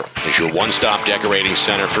Wallpaper is your one-stop decorating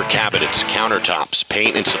center for cabinets, countertops,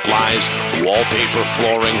 paint and supplies, wallpaper,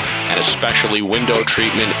 flooring, and especially window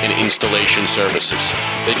treatment and installation services.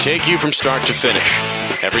 They take you from start to finish.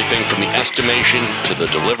 Everything from the estimation to the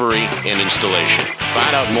delivery and installation.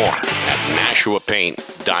 Find out more at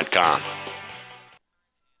NashuaPaint.com.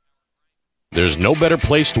 There's no better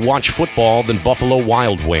place to watch football than Buffalo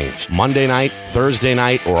Wild Wings. Monday night, Thursday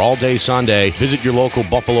night, or all day Sunday, visit your local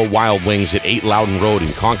Buffalo Wild Wings at 8 Loudon Road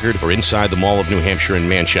in Concord or inside the Mall of New Hampshire in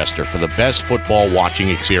Manchester for the best football watching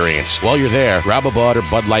experience. While you're there, grab a Bud or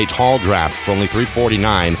Bud Light Tall Draft for only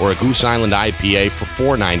 $3.49 or a Goose Island IPA for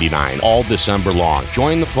 $4.99 all December long.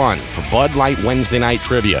 Join the fun for Bud Light Wednesday night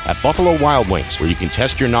trivia at Buffalo Wild Wings, where you can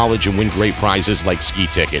test your knowledge and win great prizes like ski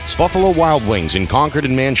tickets. Buffalo Wild Wings in Concord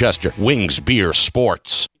and Manchester. Wings Beer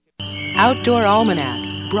Sports. Outdoor Almanac,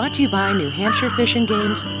 brought to you by New Hampshire Fish and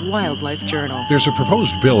Game's Wildlife Journal. There's a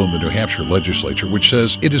proposed bill in the New Hampshire legislature which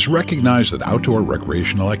says it is recognized that outdoor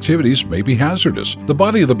recreational activities may be hazardous. The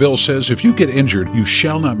body of the bill says if you get injured, you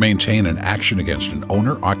shall not maintain an action against an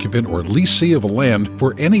owner, occupant, or leasee of a land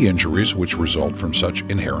for any injuries which result from such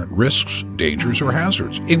inherent risks, dangers, or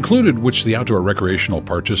hazards. Included, which the outdoor recreational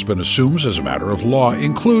participant assumes as a matter of law,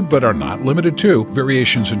 include but are not limited to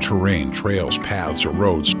variations in terrain, trails, paths, or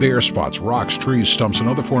roads, bare spots, rocks, trees, stumps, and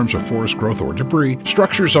other forms of forest growth or debris,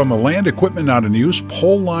 structures on the land, equipment not in use,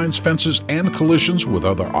 pole lines, fences, and collisions with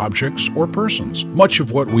other objects or persons. Much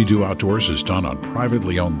of what we do outdoors is done on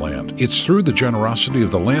privately owned land. It's through the generosity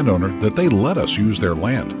of the landowner that they let us use their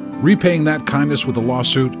land. Repaying that kindness with a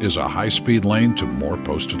lawsuit is a high-speed lane to more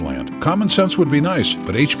posted land. Common sense would be nice,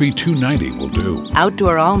 but HB 290 will do.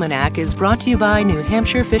 Outdoor Almanac is brought to you by New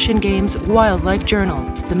Hampshire Fish and Game's Wildlife Journal,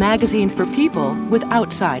 the magazine for people with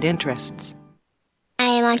outside interests.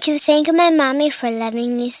 I want to thank my mommy for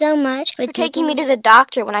loving me so much, for taking me to the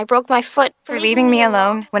doctor when I broke my foot, for leaving me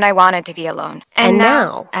alone when I wanted to be alone. And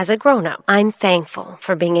now, as a grown-up, I'm thankful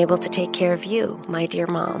for being able to take care of you, my dear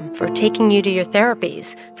mom, for taking you to your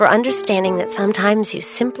therapies, for understanding that sometimes you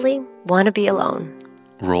simply want to be alone.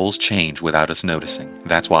 Roles change without us noticing.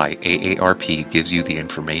 That's why AARP gives you the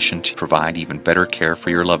information to provide even better care for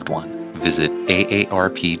your loved one. Visit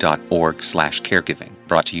aarp.org/caregiving.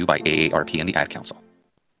 Brought to you by AARP and the Ad Council.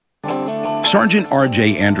 Sergeant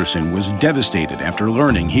R.J. Anderson was devastated after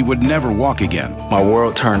learning he would never walk again. My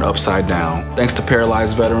world turned upside down. Thanks to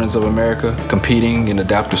Paralyzed Veterans of America, competing in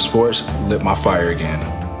adaptive sports lit my fire again.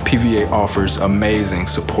 PVA offers amazing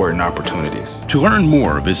support and opportunities. To learn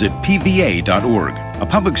more, visit pva.org, a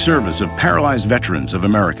public service of Paralyzed Veterans of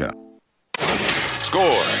America.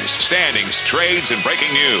 Scores, standings, trades, and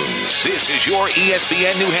breaking news. This is your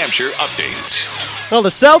ESPN New Hampshire update. Well, the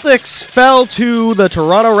Celtics fell to the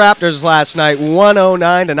Toronto Raptors last night,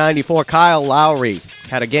 109-94. Kyle Lowry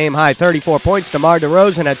had a game-high 34 points. DeMar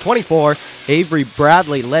DeRozan had 24. Avery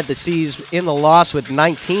Bradley led the C's in the loss with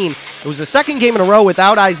 19. It was the second game in a row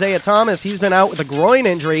without Isaiah Thomas. He's been out with a groin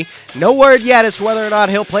injury. No word yet as to whether or not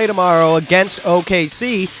he'll play tomorrow against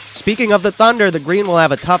OKC. Speaking of the Thunder, the Green will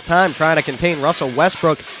have a tough time trying to contain Russell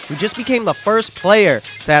Westbrook, who just became the first player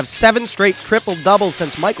to have 7 straight triple-doubles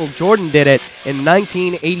since Michael Jordan did it in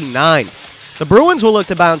 1989. The Bruins will look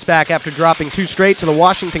to bounce back after dropping 2 straight to the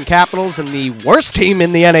Washington Capitals and the worst team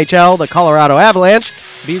in the NHL, the Colorado Avalanche.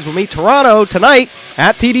 Bees will meet Toronto tonight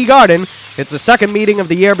at TD Garden. It's the second meeting of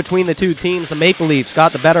the year between the two teams. The Maple Leafs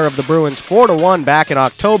got the better of the Bruins 4-1 back in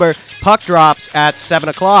October. Puck drops at 7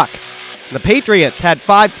 o'clock. The Patriots had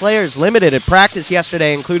 5 players limited at practice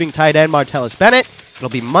yesterday, including tight end Martellus Bennett. It'll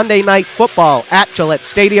be Monday Night Football at Gillette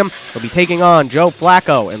Stadium. They'll be taking on Joe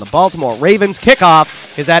Flacco, and the Baltimore Ravens kickoff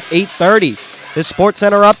is at 8:30. This Sports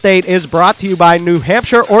Center update is brought to you by New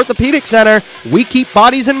Hampshire Orthopedic Center. We keep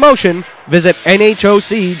bodies in motion. Visit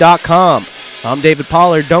NHOC.com. I'm David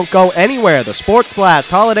Pollard. Don't go anywhere. The Sports Blast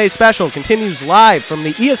Holiday Special continues live from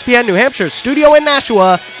the ESPN New Hampshire studio in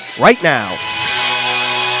Nashua right now.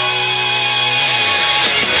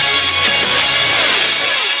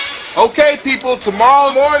 Okay, people,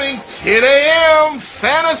 tomorrow morning, 10 a.m.,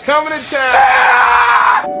 Santa's coming to town.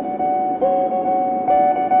 Santa!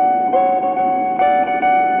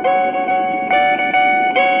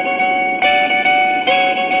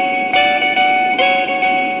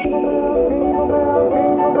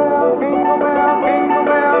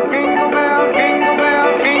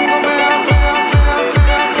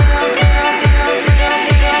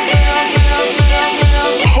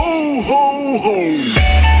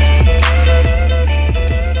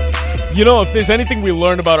 You know, if there's anything we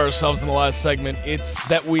learned about ourselves in the last segment, it's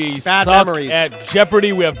that we Bad suck memories. at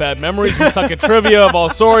Jeopardy. We have bad memories. We suck at trivia of all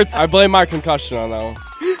sorts. I blame my concussion on that one.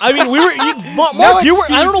 I mean, Mark, you were.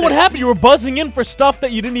 I don't know what happened. You were buzzing in for stuff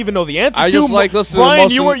that you didn't even know the answer to. I just like listen Brian,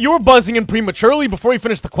 to you were buzzing in prematurely before you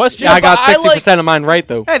finished the question. Yeah, I got 60% of mine right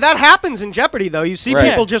though. Hey, that happens in Jeopardy though. You see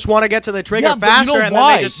people just want to get to the trigger faster, and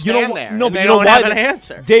then they just stand there. No, and but they you know don't why? have an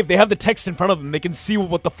answer. Dave, they have the text in front of them. They can see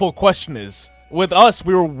what the full question is. With us,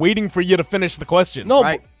 we were waiting for you to finish the question.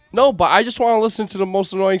 No, but I just want to listen to the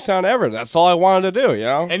most annoying sound ever. That's all I wanted to do, you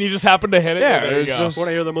know? And you just happened to hit it? Yeah, there you it's go. just... Want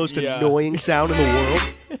to hear the most annoying sound in the world?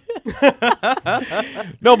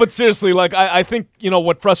 No, but seriously, like I think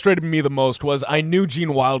what frustrated me the most was I knew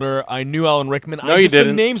Gene Wilder, I knew Alan Rickman. No, you didn't.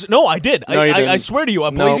 The names. No, I did. No, you didn't. I swear to you,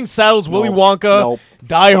 Nope. Blazing Saddles, Willy Nope. Wonka, Nope.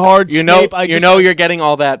 Die Hard, Snape. You're getting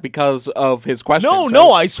all that because of his questions.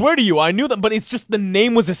 No, I swear to you, I knew them, but it's just the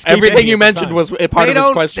name was escaping. Everything me you at the mentioned time. was a part of his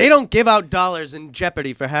question. They don't give out dollars in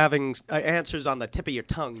Jeopardy for having answers on the tip of your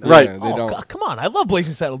tongue. Though. Right. Yeah, they don't. God, come on, I love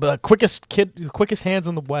Blazing Saddles. The quickest hands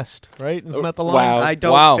in the West, right? Isn't that the line? Wow. I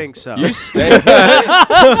don't think so. You stay.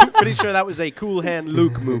 Pretty sure that was a Cool Hand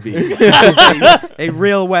Luke movie. a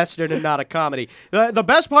real Western and not a comedy. The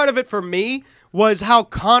best part of it for me was how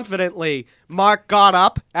confidently Mark got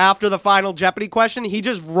up after the final Jeopardy question. He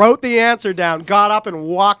just wrote the answer down, got up, and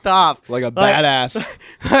walked off. Like a badass.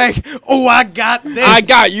 I got this. I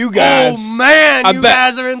got you guys. Oh, man, you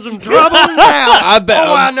guys are in some trouble now. I bet.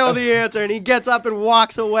 I know the answer. And he gets up and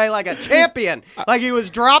walks away like a champion, like he was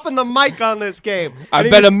dropping the mic on this game. I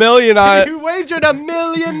bet $1 million on it. He wagered $1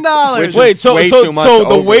 million. Wait, so the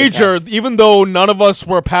over wager, even though none of us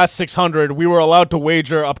were past 600, we were allowed to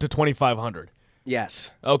wager up to 2,500.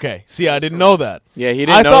 Yes. Okay. See, I didn't know that. Yeah, he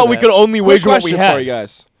didn't I know thought that. we could only wager what we Question had. for you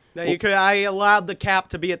guys. Now you could. I allowed the cap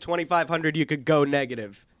to be at 2,500. You could go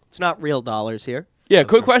negative. It's not real dollars here. Yeah,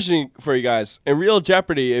 quick question for you guys. In real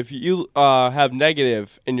Jeopardy, if you have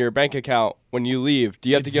negative in your bank account when you leave, do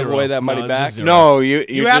you have to give away that money back? No,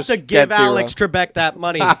 you have just to give get zero. Alex Trebek that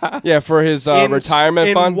money. Yeah, for his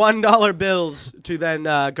retirement fund? In $1 bills to then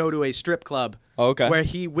go to a strip club. Okay. Where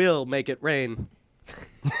he will make it rain.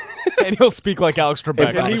 And he'll speak like Alex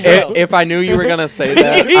Trebek. If I knew you were gonna say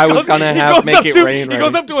that, I was gonna make it rain. He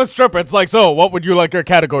goes up to a stripper. It's like, so what would you like your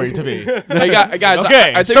category to be? Hey, guys,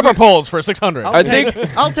 okay, I think stripper poles for 600.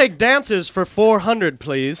 I'll take dancers for 400,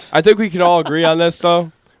 please. I think we can all agree on this,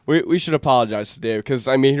 though. We should apologize to Dave because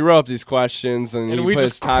he wrote up these questions and he we put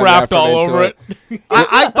just his time crapped and effort all into over it.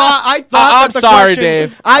 I thought. I'm that the sorry, questions-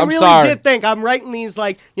 Dave. I I'm really sorry. did think I'm writing these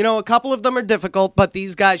a couple of them are difficult, but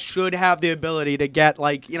these guys should have the ability to get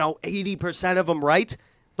 80% of them right.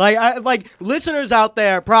 Like listeners out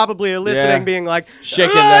there probably are listening, being like,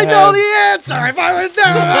 shaking I their know head. the answer if I was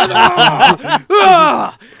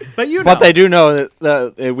there. But you know. But they do know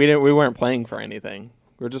that we weren't playing for anything.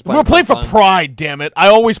 We're just playing. We're playing for fun. pride, damn it. I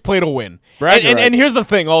always play to win. Bragging And rights. here's the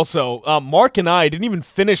thing also. Mark and I didn't even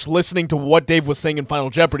finish listening to what Dave was saying in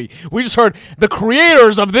Final Jeopardy. We just heard the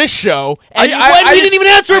creators of this show, and we didn't even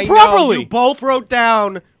answer it properly. You both wrote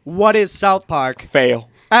down what is South Park. Fail.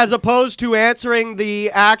 As opposed to answering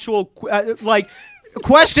the actual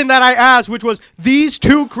question that I asked, which was these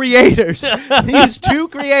two creators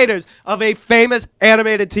of a famous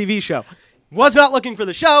animated TV show. Was not looking for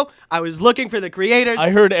the show. I was looking for the creators. I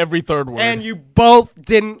heard every third word. And you both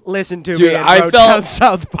didn't listen to Dude, me and I wrote down felt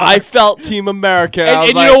South Park. I felt Team America. And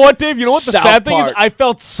you know what, Dave? You know what the South sad thing is? Park. I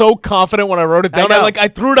felt so confident when I wrote it down. I know. I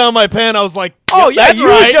threw down my pen. I was like, Oh, yep, yeah, that's you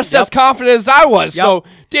right. were just as confident as I was. Yep. So,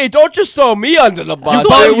 Dave, don't just throw me under the bus.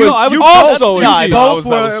 both- It was I was also both- yeah, easy. I know. both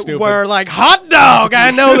that was stupid. were like, hot dog,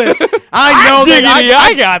 I know this. I know diggity, that.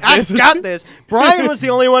 I got this. I got this. Brian was the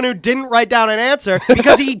only one who didn't write down an answer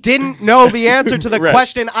because he didn't know the answer to the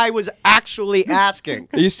question I was actually asking.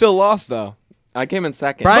 You still lost, though. I came in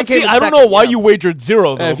second. Brian But see, came in I don't second, know why yeah. you wagered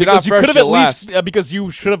zero, though. if you're not Because you first, could have at you're least, because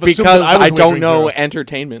you should have assumed Because that I was I don't wagering know zero.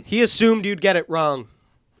 entertainment. He assumed you'd get it wrong.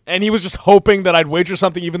 And he was just hoping that I'd wager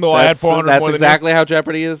something, even though I had 400 That's more than exactly how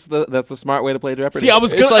Jeopardy is. That's the smart way to play Jeopardy. See, I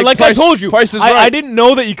was It's gonna, like I told you, Price is I Right. didn't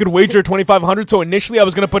know that you could wager 2,500. So initially, I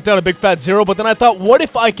was gonna put down a big fat zero. But then I thought, what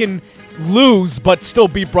if I can lose but still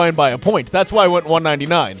beat Brian by a point? That's why I went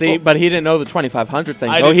 199. See, but he didn't know the 2,500 thing,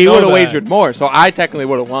 I so didn't he know would have that. wagered more. So I technically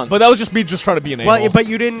would have won. But that was just me just trying to be an Well, a-hole. but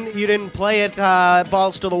you didn't play it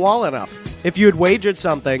balls to the wall enough. If you had wagered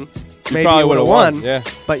something, maybe probably you would have would've won. yeah.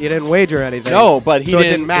 But you didn't wager anything. no, but he so didn't.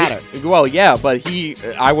 it didn't matter. Well, yeah, but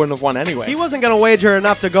I wouldn't have won anyway. He wasn't going to wager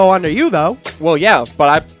enough to go under you, though. Well, yeah, but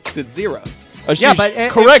I did zero. Yeah, but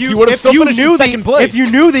correct, you would have still finished in second place. If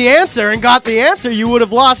you knew the answer and got the ansr, you would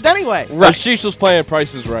have lost anyway. Right. Ashish was playing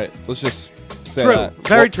Price is Right. Let's just say True. that.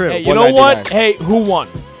 Very true. Hey, you know what? Hey, who won?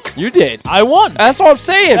 You did. I won. That's what I'm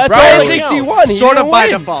saying. That's Brian all thinks that he counts. won. He Sort didn't of by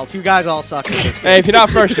win. default. You guys all suck at this game. Hey, if you're not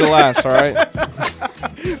first, you're last, all right?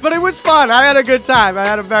 But it was fun. I had a good time. I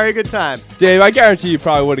had a very good time. Dave, I guarantee you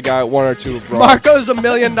probably would have got 1 or 2 wrong. Marco's $1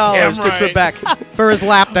 million to right. Trebek for his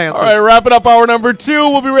lap dances. All right, wrapping up hour number 2.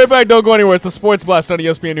 We'll be right back. Don't go anywhere. It's the Sports Blast on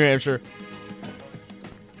ESPN New Hampshire.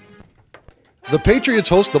 The Patriots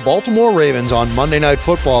host the Baltimore Ravens on Monday Night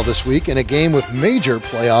Football this week in a game with major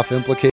playoff implications.